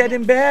already dead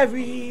and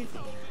buried?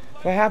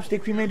 Perhaps they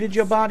cremated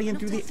your body and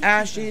threw the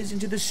ashes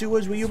into the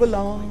sewers where you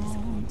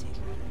belong.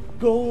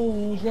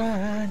 Gold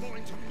grind.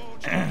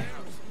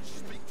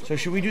 So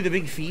should we do the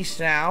big feast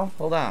now?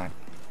 Hold on.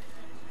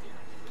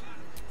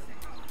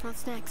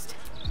 What's next?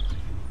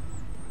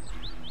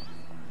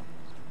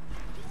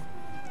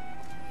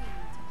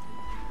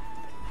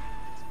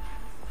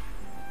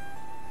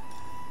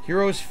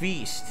 Hero's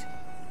Feast.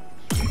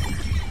 You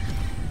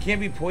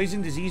can't be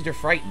poisoned, diseased, or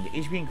frightened.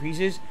 HP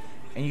increases,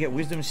 and you get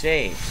wisdom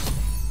saves.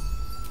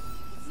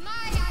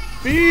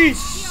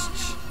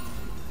 Feast!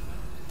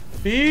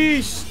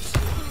 Feast!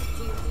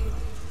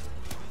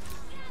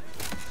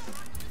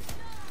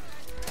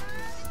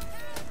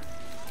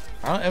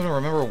 I don't even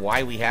remember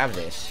why we have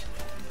this.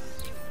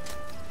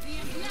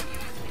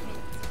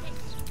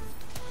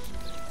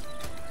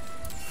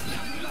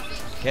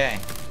 Okay.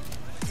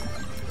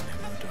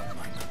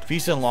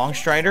 Feast and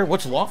Longstrider?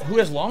 What's Long? Who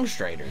has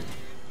Longstrider?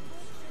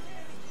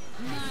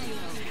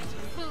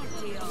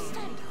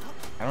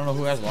 I don't know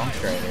who has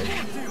Longstrider.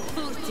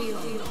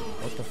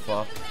 What the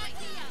fuck?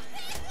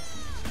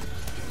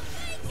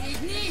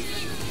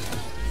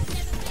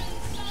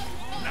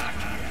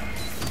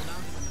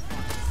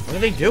 What are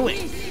they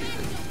doing?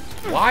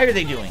 Why are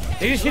they doing it?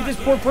 They just hit this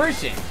poor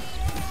person.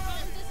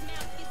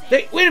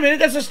 Wait a minute,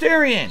 that's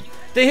Asterion.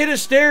 They hit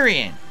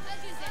Asterion.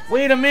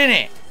 Wait a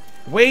minute.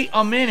 Wait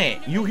a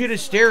minute. You hit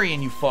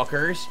Asterion, you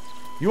fuckers.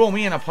 You owe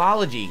me an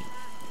apology.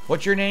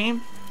 What's your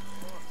name?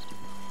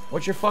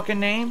 What's your fucking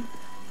name?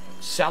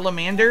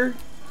 Salamander?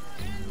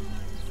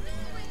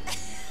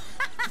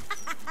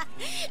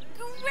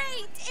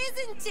 Great,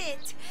 isn't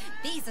it?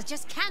 These are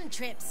just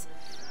cantrips.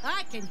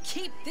 I can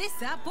keep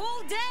this up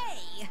all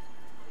day.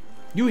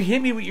 You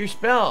hit me with your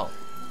spell.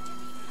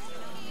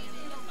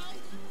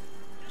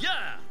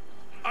 Yeah,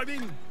 I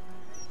mean,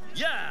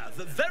 yeah,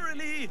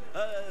 verily,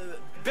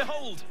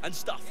 behold and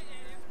stuff.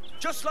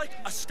 Just like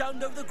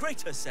Astondo the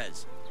Greater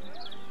says.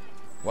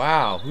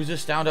 Wow, who's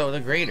Astondo the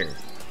Greater?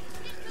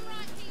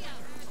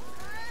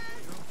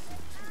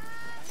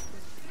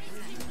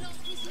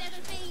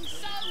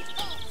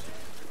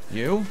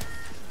 You?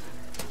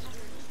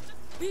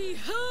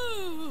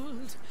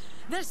 Behold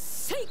the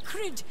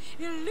sacred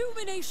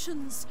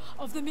illuminations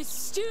of the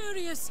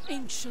mysterious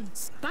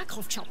ancients. Back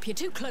off, Chop, you're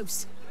too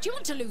close. Do you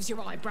want to lose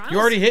your eyebrows? You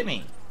already hit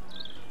me.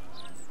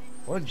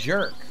 What a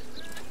jerk.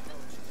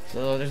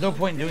 So there's no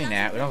point in doing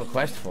that. We don't have a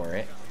quest for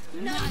it.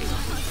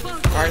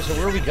 Alright, so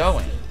where are we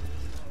going?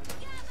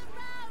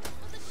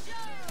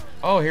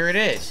 Oh, here it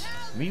is.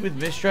 Meet with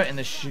Mystra in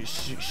the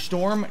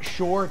Storm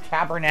Shore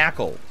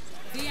Tabernacle.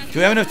 Do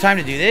we have enough time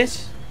to do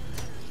this?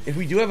 If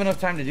we do have enough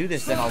time to do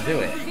this, then I'll do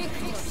it.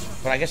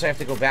 But I guess I have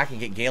to go back and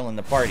get Gale in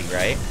the party,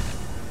 right?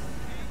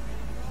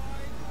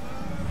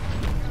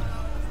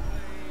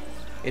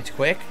 It's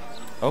quick?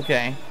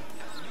 Okay.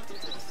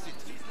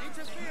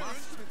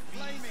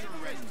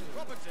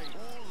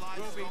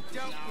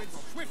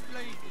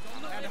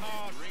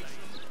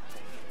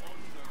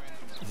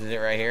 This is it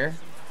right here?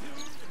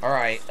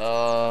 Alright,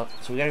 so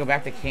we gotta go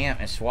back to camp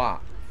and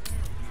swap.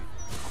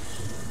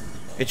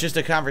 It's just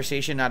a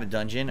conversation, not a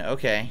dungeon?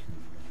 Okay.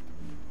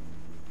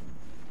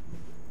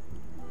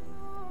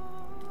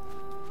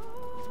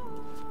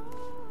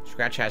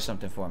 Scratch has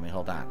something for me,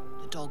 hold on.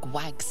 The dog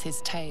wags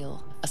his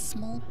tail, a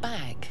small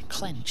bag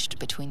clenched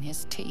between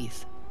his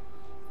teeth.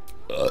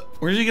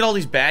 Where does he get all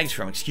these bags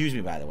from? Excuse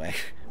me, by the way.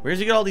 Where does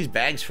he get all these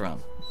bags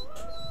from?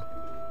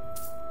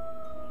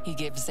 He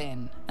gives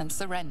in and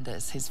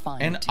surrenders his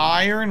fine An teeth.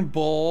 iron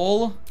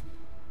bowl?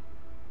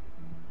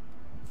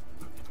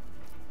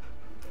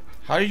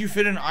 How did you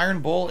fit an iron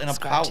bowl in a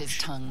pouch? His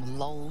tongue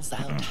lolls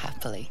out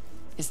happily,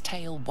 his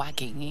tail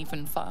wagging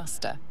even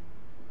faster.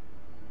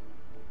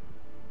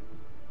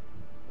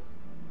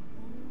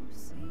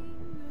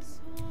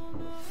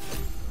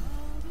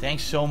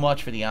 Thanks so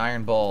much for the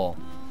iron bowl.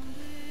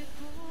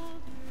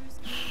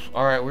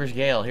 Alright, where's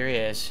Gale? Here he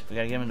is. We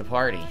gotta get him in the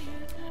party.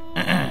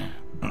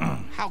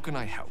 How can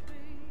I help?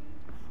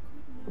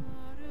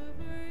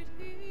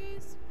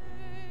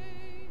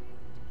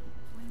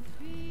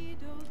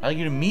 I'd like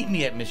you to meet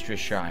me at Mistress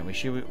Shrine.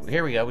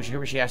 Here we go. We should hear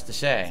what she has to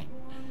say.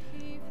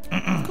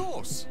 Of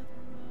course.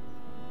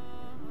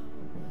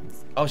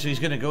 Oh, so he's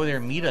gonna go there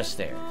and meet us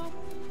there.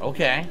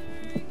 Okay.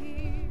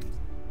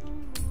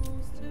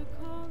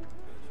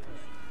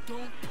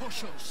 Don't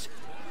push us.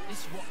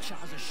 This watcher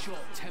has a short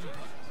temper.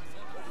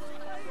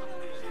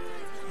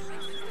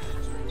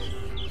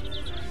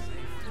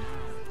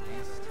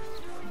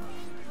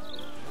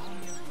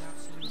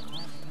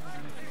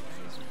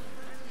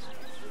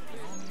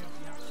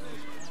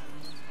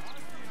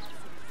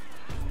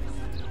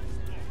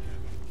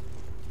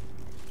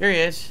 Here he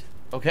is.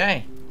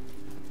 Okay.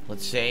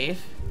 Let's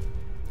save.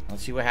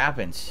 Let's see what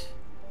happens.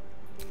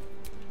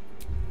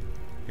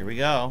 Here we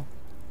go.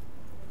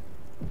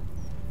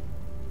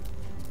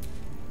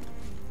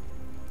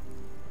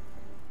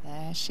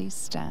 There she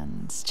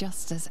stands,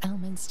 just as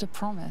Elminster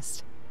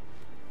promised.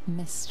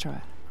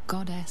 Mystra,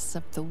 goddess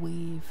of the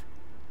weave,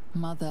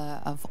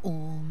 mother of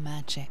all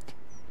magic.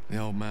 The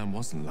old man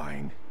wasn't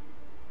lying.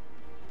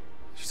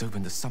 She's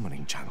opened the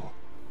summoning channel.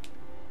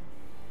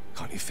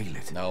 Can't you feel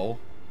it? No.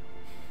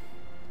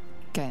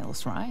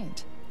 Gale's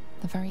right.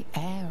 The very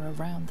air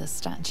around the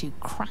statue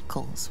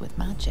crackles with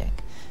magic,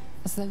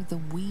 as though the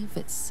weave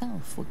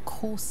itself were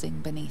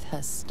coursing beneath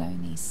her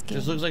stony skin.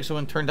 Just looks like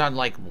someone turned on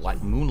like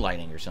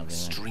moonlighting or something.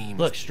 Stream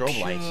Look, strobe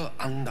pure, lights.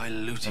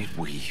 Undiluted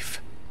weave.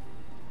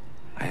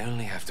 I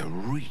only have to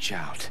reach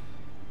out,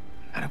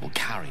 and it will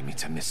carry me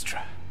to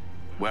Mystra,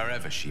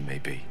 wherever she may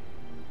be.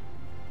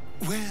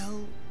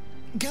 Well,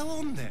 go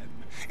on then.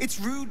 It's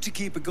rude to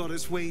keep a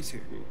goddess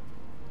waiting.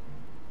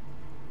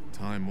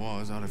 Time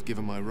was, I'd have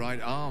given my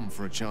right arm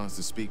for a chance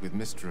to speak with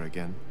Mystra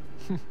again.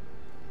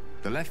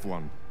 The left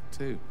one,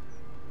 too.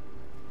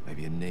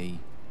 Maybe a knee.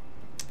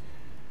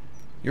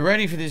 You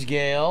ready for this,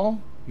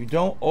 Gale? You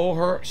don't owe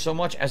her so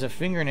much as a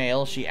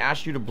fingernail. She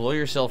asked you to blow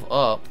yourself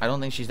up. I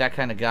don't think she's that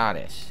kind of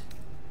goddess.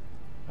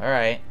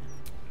 Alright.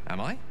 Am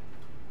I?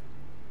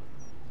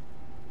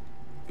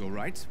 You're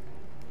right.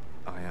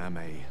 I am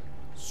a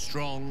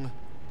strong,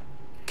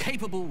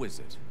 capable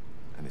wizard.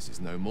 And this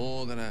is no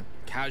more than a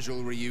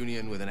casual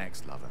reunion with an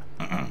ex-lover.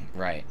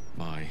 Right.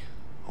 My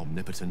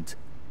omnipotent,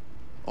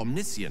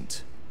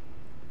 omniscient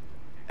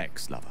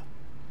ex-lover.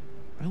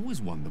 I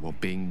always wonder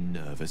what being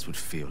nervous would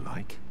feel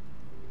like.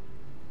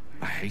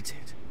 I hate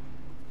it.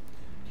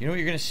 You know what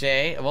you're going to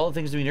say? Of all the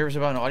things to be nervous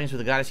about, an audience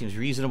with a goddess seems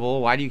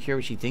reasonable. Why do you care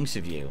what she thinks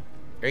of you?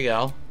 There you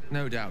go.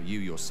 No doubt you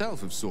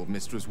yourself have sought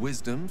Mystra's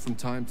wisdom from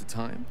time to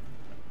time.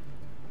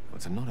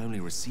 But to not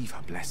only receive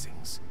her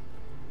blessings,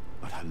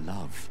 but her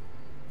love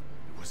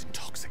was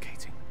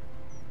intoxicating.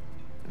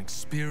 An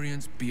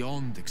experience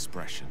beyond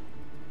expression.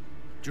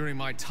 During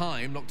my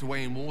time locked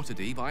away in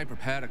Waterdeep, I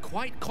prepared a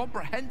quite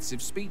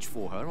comprehensive speech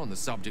for her on the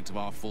subject of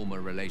our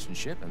former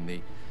relationship and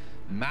the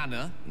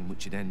manner in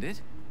which it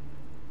ended.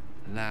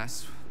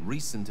 Alas,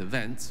 recent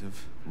events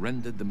have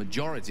rendered the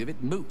majority of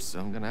it moot, so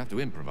I'm going to have to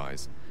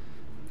improvise.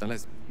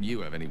 Unless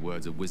you have any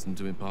words of wisdom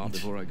to impart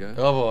before I go.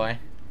 Oh boy.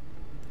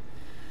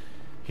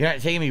 You're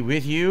not taking me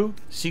with you?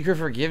 Seek her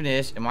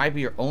forgiveness. It might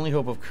be your only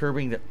hope of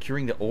curing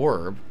the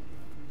orb.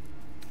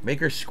 Make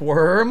her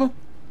squirm?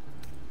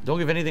 Don't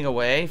give anything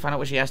away. Find out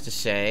what she has to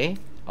say.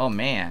 Oh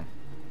man.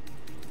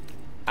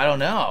 I don't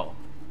know.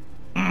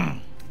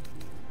 You're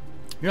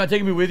not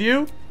taking me with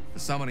you? The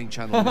summoning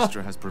channel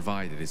Mystra has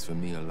provided is for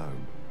me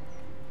alone.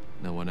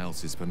 No one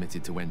else is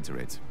permitted to enter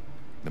it,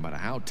 no matter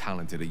how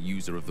talented a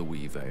user of the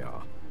weave they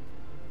are.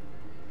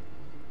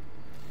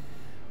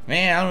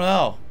 Man, I don't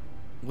know.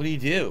 What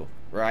do?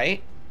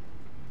 Right?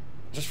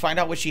 Just find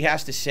out what she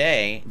has to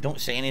say. Don't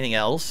say anything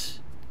else.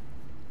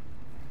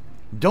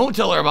 Don't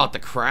tell her about the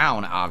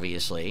crown,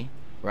 obviously.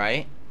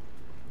 Right?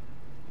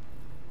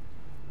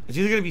 It's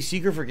either going to be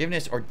seek her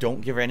forgiveness or don't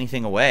give her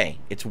anything away.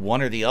 It's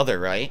one or the other,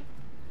 right?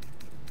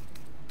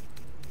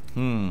 I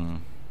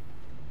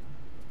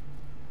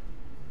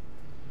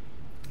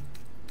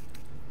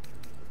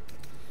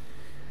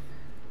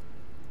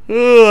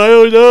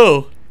don't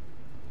know.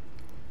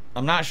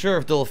 I'm not sure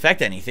if they'll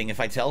affect anything if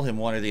I tell him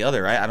one or the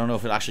other, right? I don't know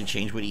if it'll actually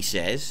change what he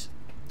says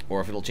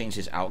or if it'll change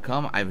his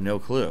outcome. I have no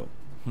clue.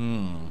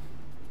 You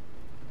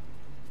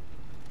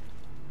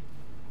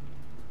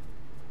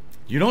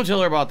don't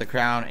tell her about the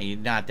crown and you're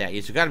not that.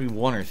 It's got to be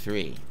one or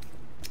three.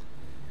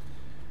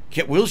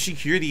 Will she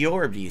cure the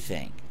orb, do you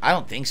think? I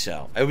don't think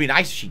so. It would be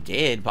nice if she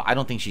did, but I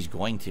don't think she's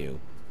going to.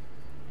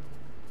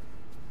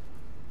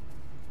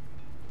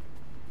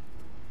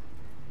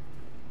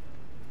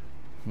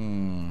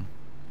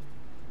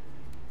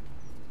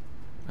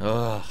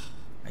 Ugh.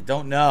 I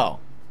don't know.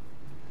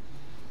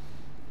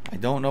 I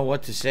don't know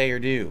what to say or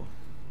do.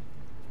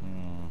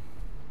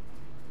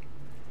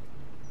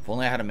 If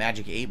only I had a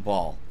magic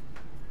 8-ball.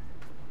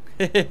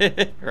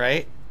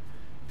 Right?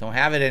 Don't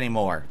have it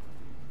anymore.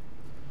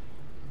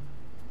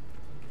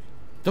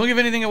 Don't give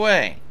anything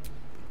away.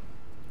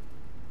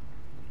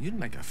 You'd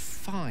make a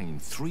fine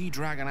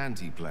 3-dragon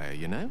anti-player,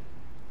 you know?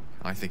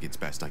 I think it's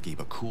best I keep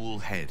a cool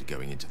head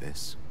going into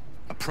this.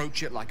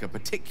 Approach it like a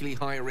particularly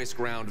high-risk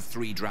round of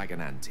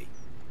 3-dragon ante.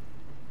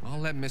 I'll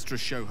let Mystra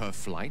show her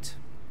flight,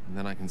 and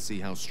then I can see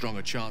how strong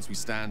a chance we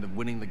stand of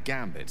winning the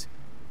gambit.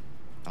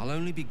 I'll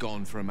only be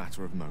gone for a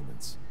matter of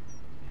moments.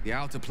 The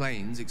Outer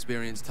Planes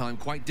experience time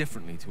quite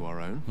differently to our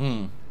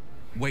own.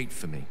 Wait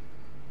for me.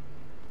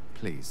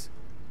 Please.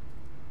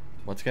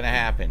 What's gonna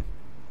happen?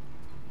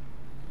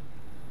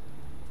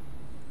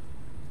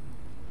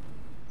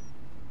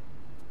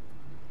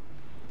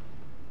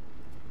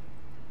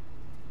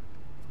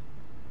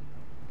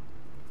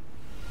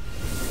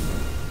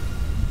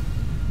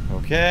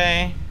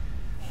 Okay.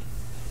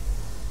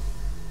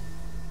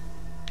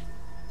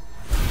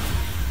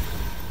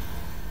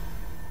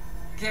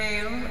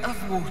 Gale of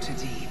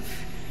Waterdeep.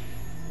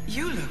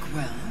 You look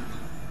well.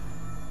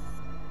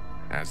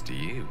 As do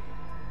you.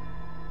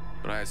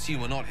 But I assume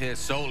we're not here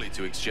solely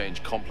to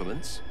exchange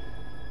compliments.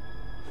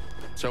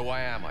 So why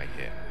am I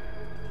here?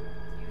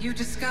 You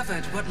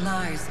discovered what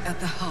lies at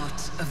the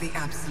heart of the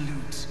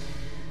Absolute,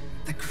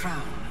 the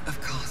crown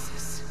of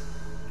Karsus.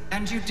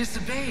 And you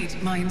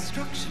disobeyed my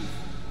instruction.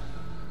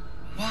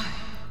 Why?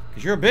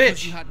 Because you're a bitch.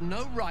 Because you had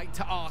no right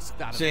to ask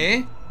that. See?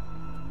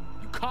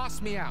 You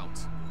cast me out.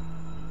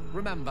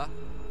 Remember?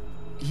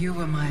 You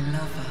were my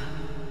lover,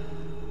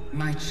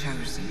 my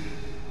chosen.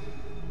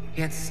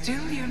 Yet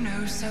still you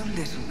know so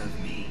little of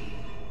me.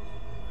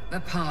 The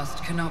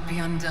past cannot be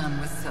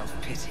undone with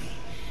self-pity,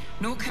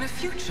 nor can a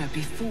future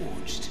be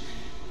forged.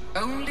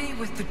 Only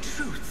with the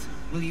truth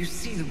will you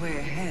see the way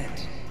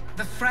ahead.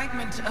 The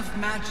fragment of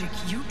magic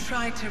you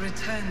tried to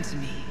return to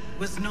me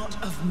was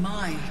not of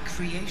my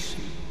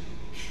creation.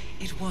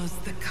 It was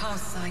the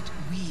Karsite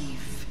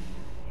weave.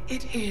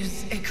 It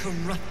is a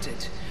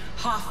corrupted,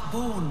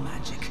 half-born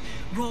magic,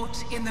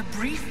 wrought in the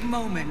brief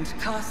moment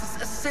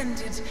Karsus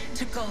ascended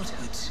to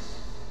godhood.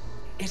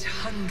 It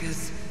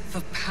hungers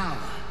for power,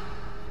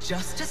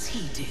 just as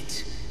he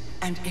did,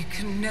 and it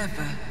can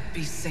never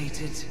be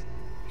sated.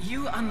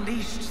 You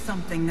unleashed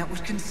something that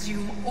would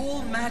consume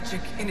all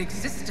magic in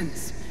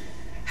existence,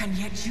 and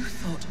yet you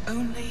thought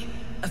only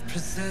of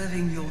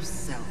preserving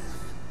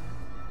yourself.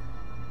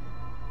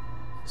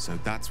 So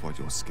that's what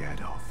you're scared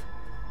of.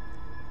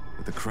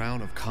 With the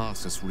crown of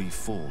Karsus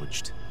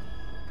reforged,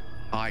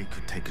 I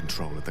could take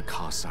control of the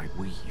Karsite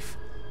weave.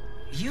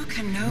 You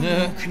can no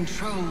more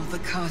control the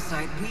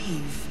Karsite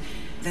weave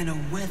than a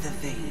weather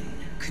vane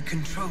could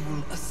control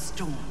a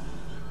storm.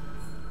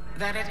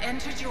 That it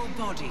entered your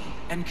body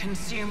and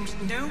consumed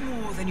no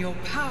more than your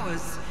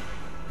powers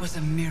was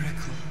a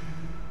miracle.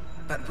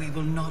 But we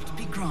will not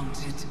be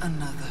granted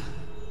another.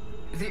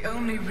 The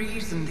only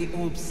reason the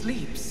orb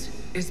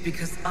sleeps is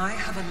because I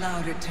have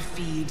allowed it to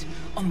feed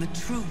on the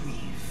true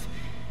weave.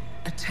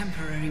 A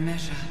temporary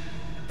measure,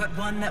 but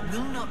one that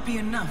will not be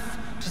enough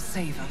to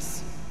save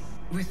us.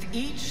 With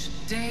each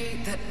day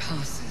that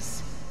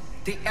passes,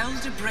 the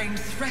Elder Brain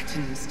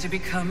threatens to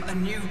become a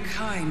new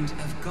kind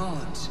of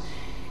god.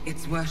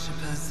 Its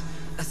worshippers,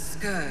 a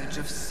scourge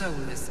of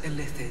soulless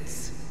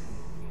illithids.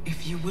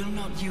 If you will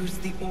not use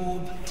the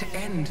orb to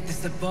end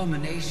this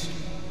abomination,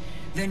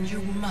 then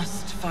you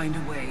must find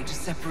a way to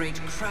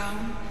separate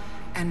crown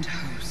and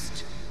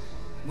host.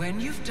 When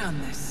you've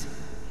done this,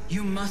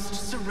 you must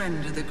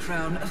surrender the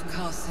crown of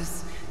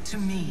Karsus to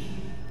me.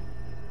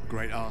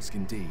 Great ask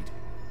indeed.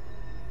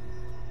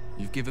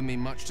 You've given me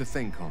much to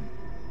think on.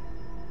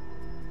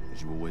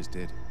 As you always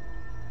did.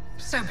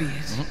 So be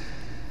it.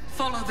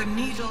 Follow the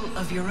needle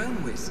of your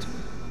own wisdom.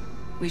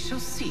 We shall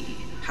see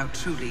how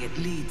truly it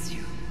leads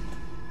you.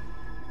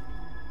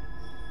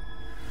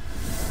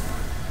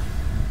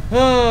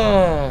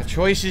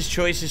 Choices,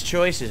 choices,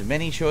 choices.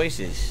 Many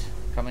choices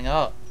coming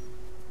up.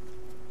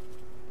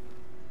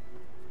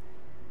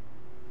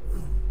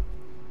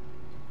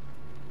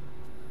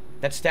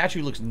 That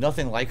statue looks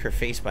nothing like her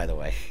face, by the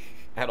way.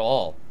 At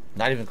all.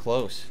 Not even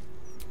close.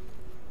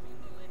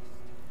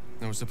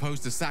 I was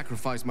supposed to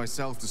sacrifice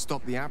myself to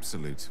stop the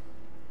Absolute.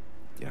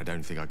 Yet I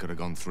don't think I could have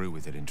gone through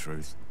with it, in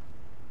truth.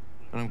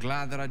 And I'm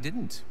glad that I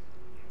didn't,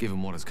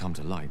 given what has come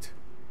to light.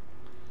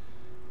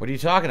 What are you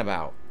talking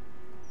about?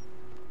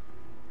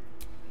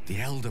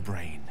 The Elder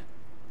Brain.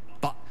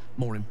 But,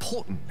 more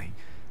importantly,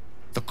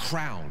 the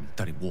crown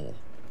that it wore.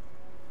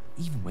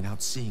 Even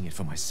without seeing it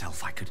for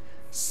myself, I could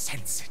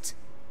sense it.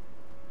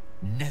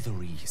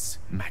 Netherese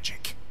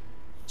magic.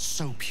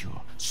 So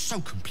pure,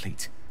 so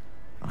complete.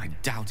 I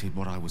doubted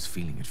what I was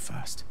feeling at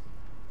first.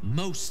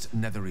 Most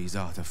Netherese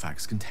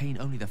artifacts contain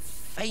only the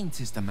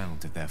faintest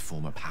amount of their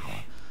former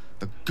power.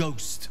 The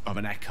ghost of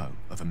an echo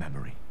of a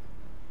memory.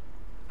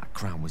 That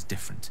crown was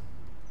different.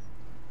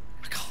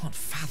 I can't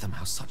fathom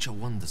how such a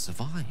wonder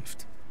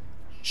survived.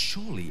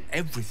 Surely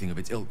everything of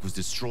its ilk was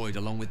destroyed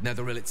along with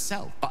Netheril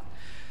itself, but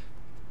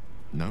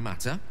no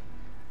matter.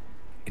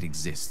 It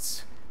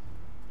exists.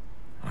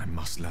 I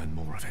must learn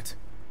more of it.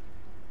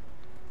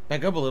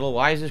 Back up a little.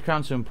 Why is this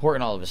crown so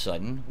important all of a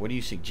sudden? What do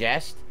you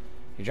suggest?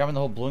 You're dropping the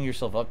whole blowing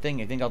yourself up thing?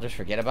 You think I'll just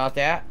forget about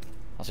that?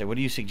 I'll say, what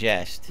do you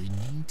suggest? We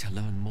need to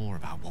learn more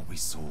about what we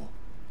saw.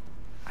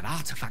 An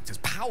artifact as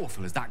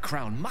powerful as that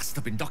crown must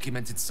have been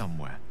documented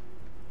somewhere.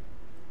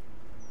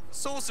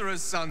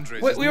 Sorcerer's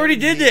Sundry. Wait, we already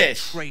did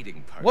this.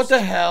 Trading post. What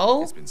the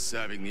hell? It's been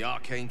serving the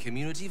arcane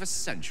community for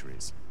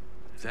centuries.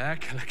 Their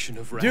collection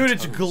of rare Dude,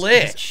 it's tomes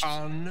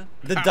glitched.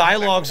 The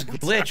dialogue's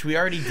glitched. We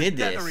already did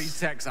this. Netherese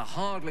texts are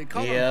hardly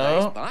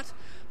commonplace, but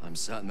I'm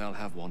certain they'll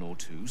have one or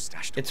two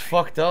stashed away. It's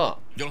fucked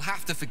up. You'll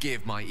have to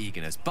forgive my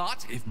eagerness,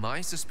 but if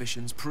my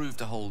suspicions prove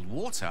to hold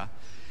water,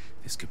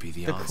 this could be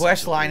the answer. The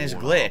quest line to is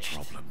all glitched.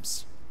 our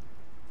problems.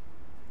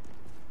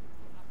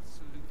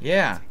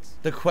 Yeah,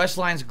 the quest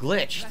line's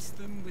glitched.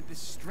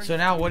 So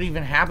now what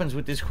even happens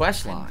with this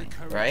quest line,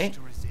 right?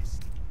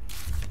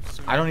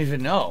 I don't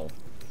even know.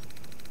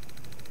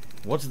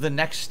 What's the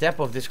next step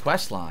of this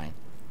quest line?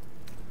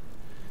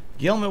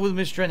 Gale met with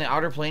Mystra in the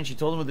outer plane. She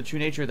told him of the true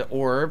nature of the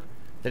orb,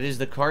 that is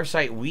the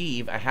Karsite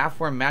Weave, a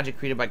half-formed magic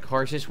created by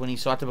Karsus when he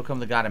sought to become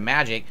the god of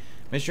magic.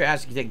 Mystra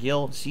asked that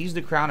Gale seize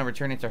the crown and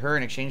return it to her,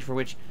 in exchange for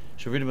which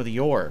she'll rid him of the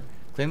orb.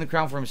 Claim the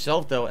crown for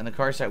himself, though, and the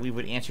Karsite Weave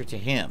would answer to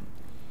him.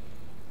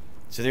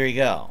 So there you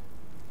go.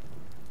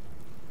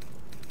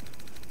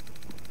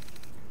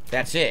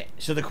 That's it.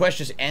 So the quest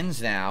just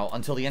ends now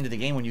until the end of the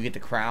game when you get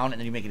the crown and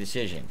then you make a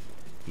decision.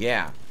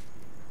 Yeah.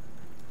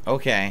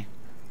 Okay.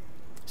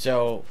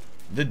 So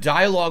the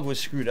dialogue was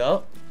screwed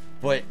up,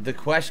 but the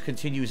quest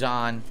continues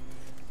on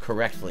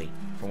correctly,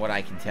 from what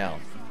I can tell.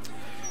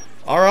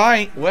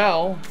 Alright,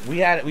 well, we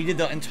did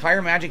the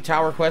entire Magic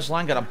Tower quest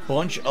line, got a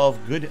bunch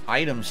of good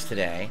items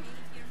today.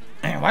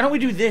 Why don't we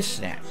do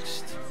this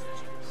next?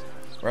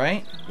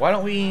 Right? Why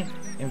don't we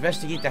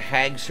investigate the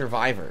Hag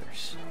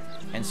survivors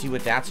and see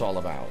what that's all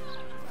about?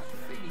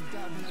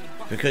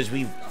 Because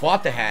we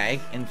fought the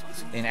Hag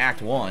in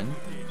Act 1,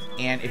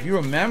 and if you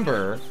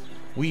remember,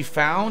 we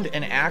found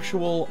an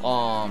actual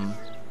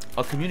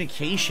a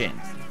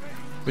communication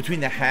between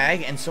the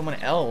Hag and someone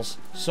else.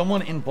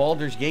 Someone in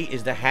Baldur's Gate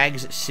is the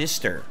Hag's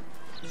sister.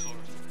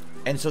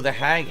 And so the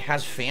Hag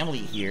has family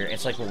here.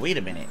 It's like, well, wait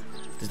a minute.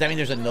 Does that mean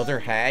there's another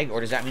Hag? Or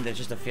does that mean there's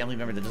just a family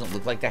member that doesn't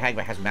look like the Hag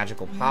but has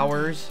magical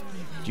powers?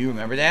 Do you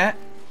remember that?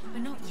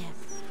 But not yet.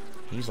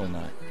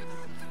 Hazelnut.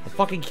 The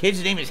fucking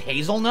kid's name is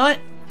Hazelnut?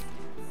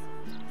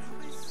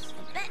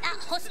 I bet that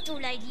hostel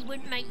lady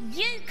wouldn't make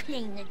you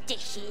clean the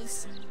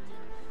dishes.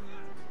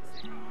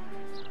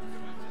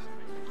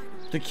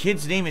 The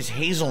kid's name is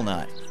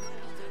Hazelnut.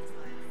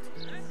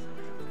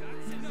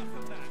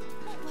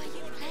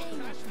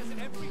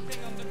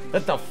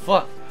 What the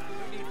fuck?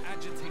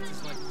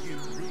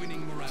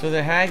 So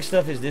the hag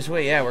stuff is this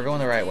way? Yeah, we're going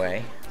the right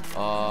way.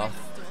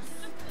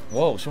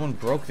 Whoa, someone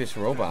broke this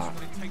robot.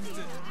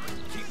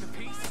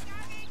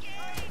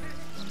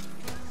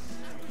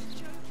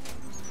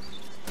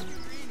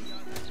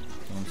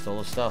 Someone stole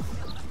the stuff.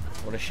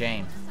 What a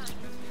shame.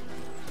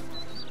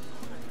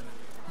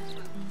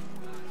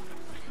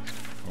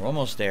 We're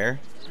almost there.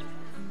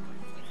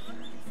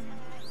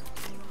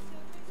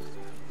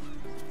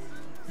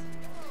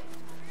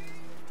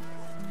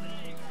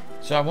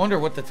 So I wonder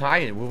what the tie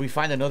is. Will we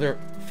find another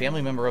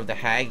family member of the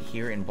hag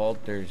here in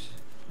Baldur's?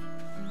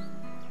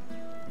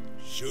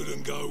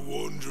 Shouldn't go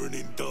wandering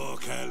in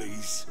dark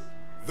alleys.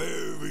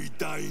 Very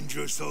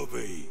dangerous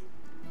hobby.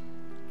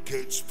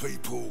 Gets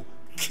people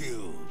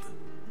killed.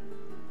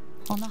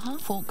 On the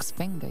half-orc's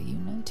finger, you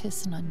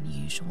notice an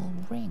unusual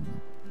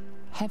ring.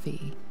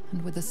 Heavy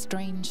and with a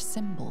strange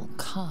symbol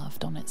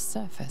carved on its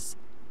surface.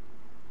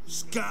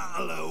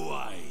 Scuttle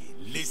away,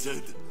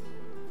 lizard,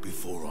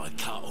 before I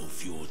cut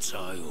off your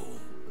tail.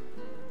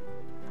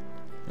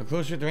 Go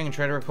closer to the ring and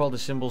try to recall the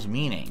symbol's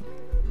meaning.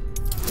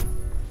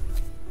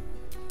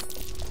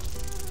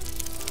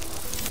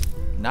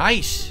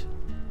 Nice!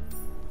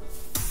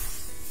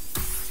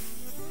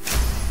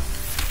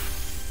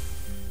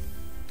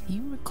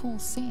 You recall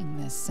seeing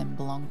this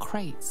symbol on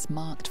crates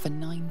marked for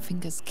Nine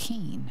Fingers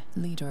Keen,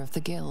 leader of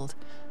the guild.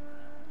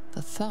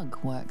 The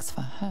thug works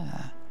for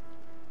her.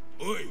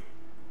 Oi!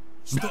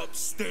 Stop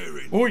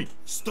staring. Oi!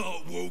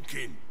 Start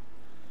walking.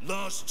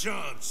 Last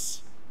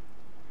chance.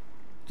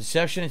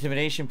 Deception,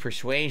 intimidation,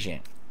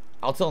 persuasion.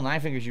 I'll tell Nine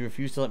Fingers you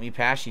refuse to let me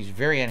pass. She's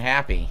very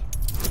unhappy.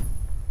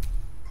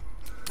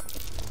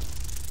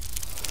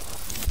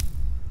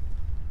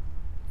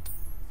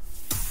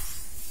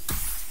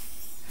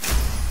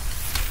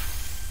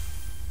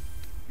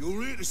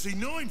 You're here to see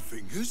Nine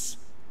Fingers?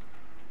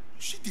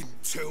 She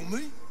didn't tell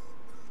me.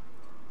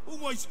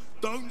 Always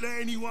don't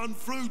let anyone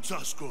through,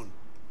 Tuskron.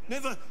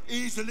 Never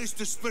here's a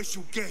list of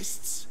special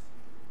guests.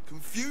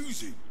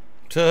 Confusing.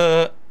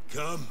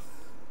 Come,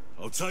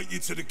 I'll take you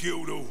to the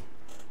guild hall.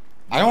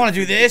 I don't want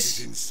to do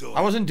this.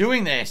 I wasn't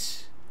doing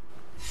this.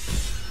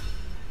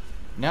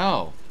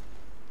 No.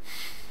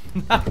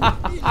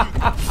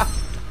 I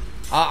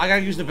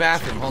gotta use the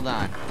bathroom. Hold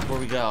on. Before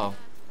we go,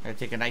 I gotta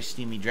take a nice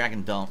steamy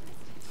dragon dump.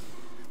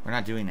 We're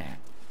not doing that.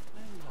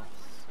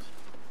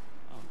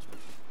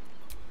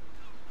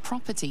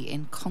 Property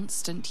in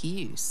constant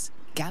use.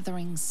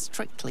 Gathering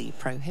strictly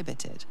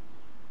prohibited.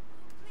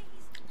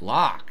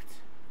 Locked.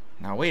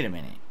 Now wait a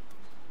minute.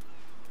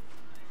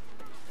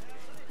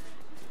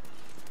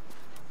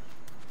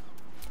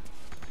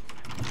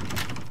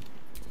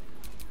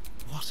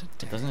 What a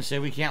day. It doesn't say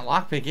we can't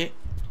lockpick it.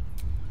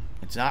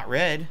 It's not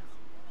red.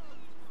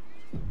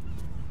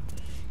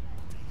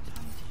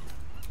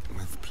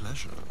 With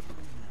pleasure.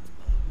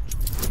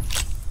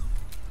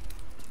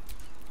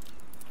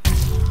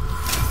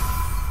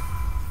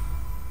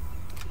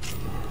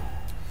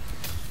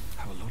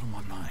 Have a lot on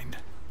my mind.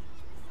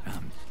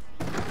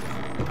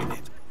 In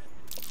it.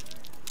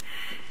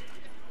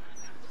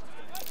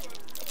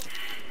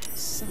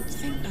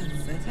 Something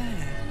over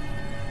there.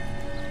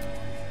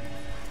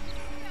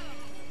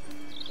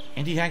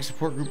 Anti-hag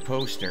support group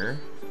poster.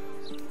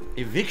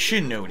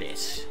 Eviction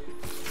notice.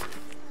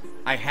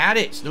 I had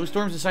it.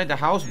 Snowstorms inside the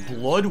house.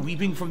 Blood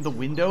weeping from the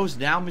windows.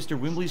 Now Mr.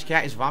 Wimbley's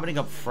cat is vomiting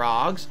up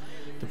frogs.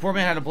 The poor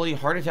man had a bloody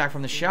heart attack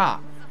from the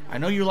shop. I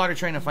know you lot are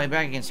trying to fight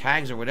back against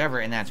hags or whatever,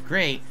 and that's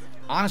great.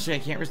 Honestly, I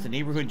can't risk the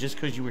neighborhood just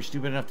because you were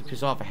stupid enough to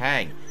piss off a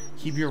hag.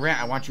 Keep your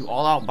rant. I want you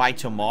all out by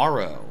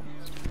tomorrow.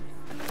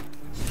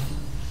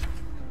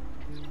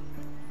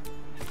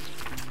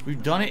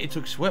 We've done it. It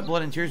took sweat,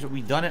 blood, and tears, but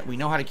we've done it. We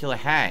know how to kill a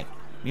hag.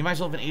 Me,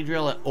 myself, and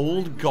Adriel at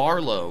Old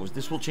Garlow's.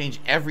 This will change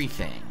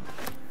everything.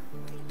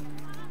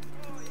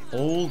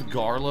 Old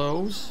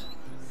Garlow's?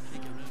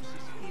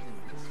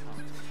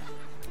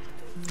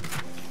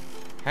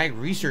 Hag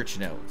research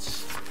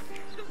notes.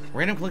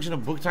 Random collection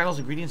of book titles,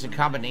 ingredients, and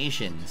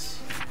combinations.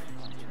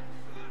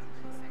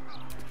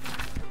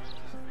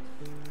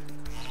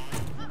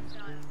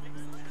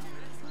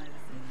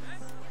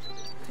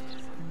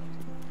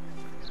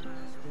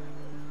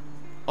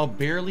 A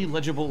barely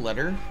legible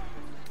letter.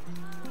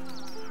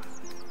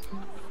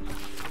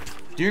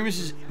 Dear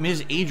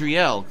Ms.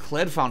 Adriel,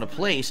 Cled found a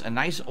place. A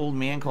nice old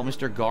man called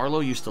Mr.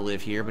 Garlow used to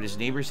live here, but his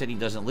neighbor said he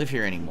doesn't live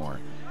here anymore.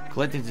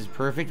 Cled thinks it's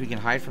perfect. We can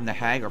hide from the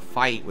hag or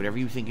fight, whatever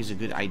you think is a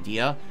good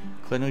idea.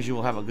 Cled knows you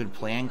will have a good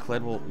plan.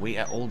 Cled will wait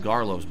at Old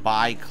Garlow's.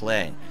 Bye,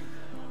 Cled.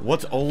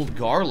 What's Old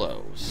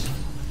Garlow's?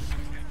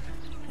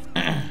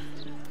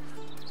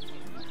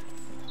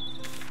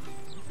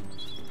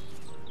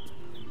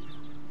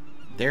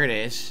 There it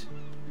is.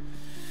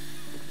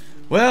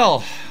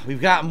 Well, we've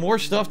got more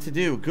stuff to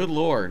do. Good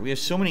lord. We have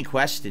so many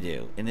quests to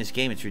do in this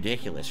game. It's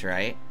ridiculous,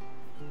 right?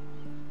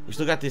 We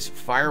still got this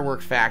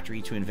firework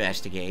factory to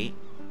investigate.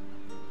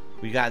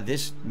 We got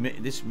this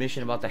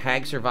mission about the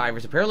hag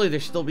survivors. Apparently they're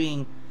still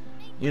being,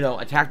 you know,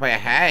 attacked by a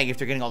hag if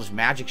they're getting all this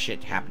magic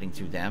shit happening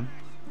to them.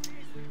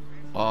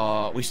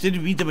 We still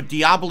didn't meet the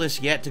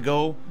Diabolus yet to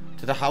go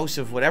to the house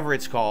of whatever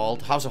it's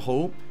called. House of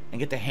Hope. and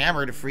get the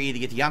hammer to free to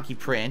get the Yankee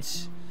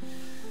Prince.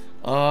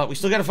 We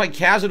still got to fight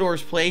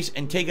Cazador's place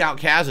and take out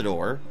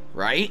Cazador,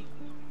 right?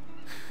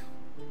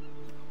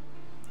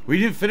 We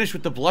didn't finish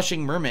with the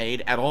Blushing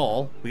Mermaid at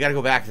all. We got to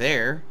go back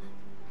there.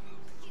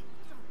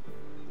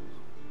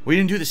 We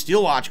didn't do the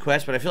Steel Watch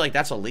quest, but I feel like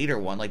that's a later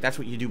one. Like, that's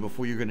what you do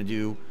before you're going to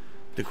do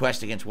the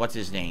quest against, what's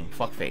his name?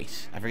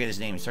 Fuckface. I forget his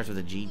name. It starts with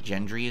a G.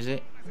 Gendry, is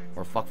it?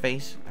 Or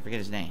Fuckface? I forget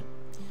his name.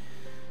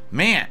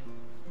 Man,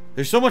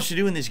 there's so much to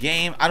do in this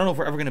game. I don't know if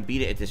we're ever going to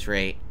beat it at this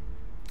rate.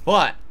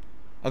 But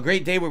a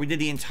great day where we did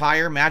the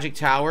entire Magic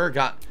Tower.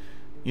 Got,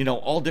 you know,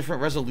 all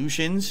different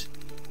resolutions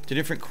to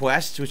different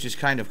quests, which is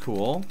kind of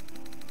cool.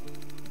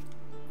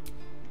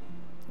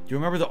 Do you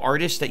remember the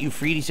artist that you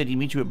freed? He said he'd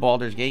meet you at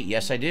Baldur's Gate.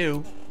 Yes, I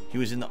do. He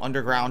was in the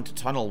underground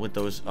tunnel with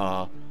those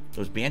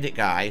bandit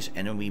guys,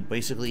 and then we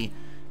basically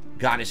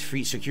got his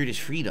secured his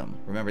freedom.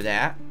 Remember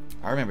that?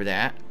 I remember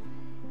that.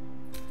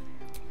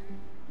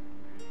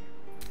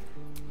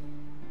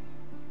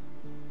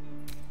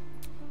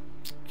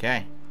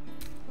 Okay.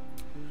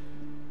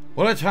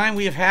 What a time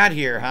we have had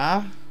here,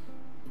 huh?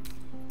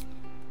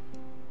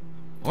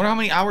 I wonder how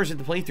many hours the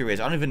playthrough is.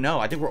 I don't even know.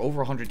 I think we're over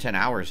 110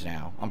 hours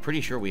now. I'm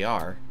pretty sure we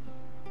are.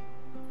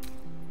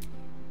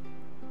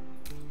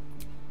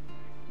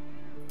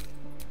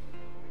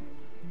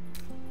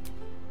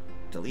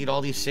 Delete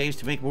all these saves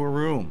to make more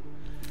room.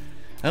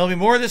 And there'll be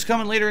more of this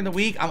coming later in the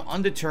week. I'm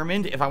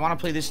undetermined if I want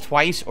to play this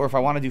twice or if I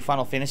want to do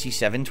Final Fantasy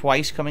VII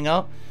twice coming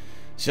up.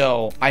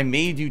 So I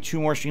may do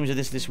 2 more streams of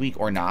this week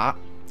or not.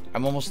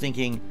 I'm almost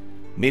thinking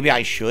maybe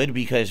I should,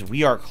 because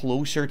we are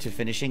closer to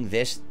finishing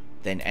this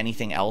than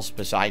anything else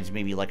besides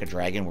maybe Like a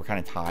Dragon. We're kind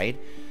of tied.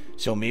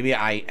 So maybe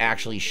I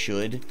actually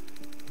should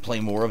play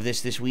more of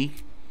this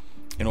week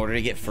in order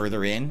to get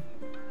further in,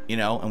 you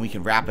know, and we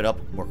can wrap it up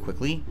more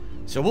quickly.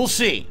 So we'll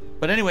see.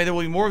 But anyway, there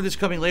will be more of this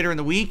coming later in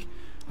the week.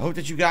 I hope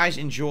that you guys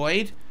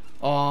enjoyed.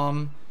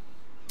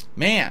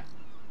 Man,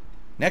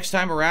 next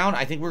time around,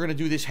 I think we're going to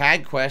do this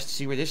Hag quest,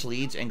 see where this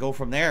leads, and go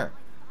from there.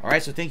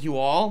 Alright, so thank you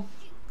all.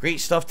 Great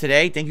stuff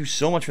today. Thank you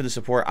so much for the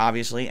support,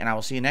 obviously. And I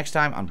will see you next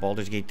time on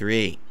Baldur's Gate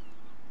 3.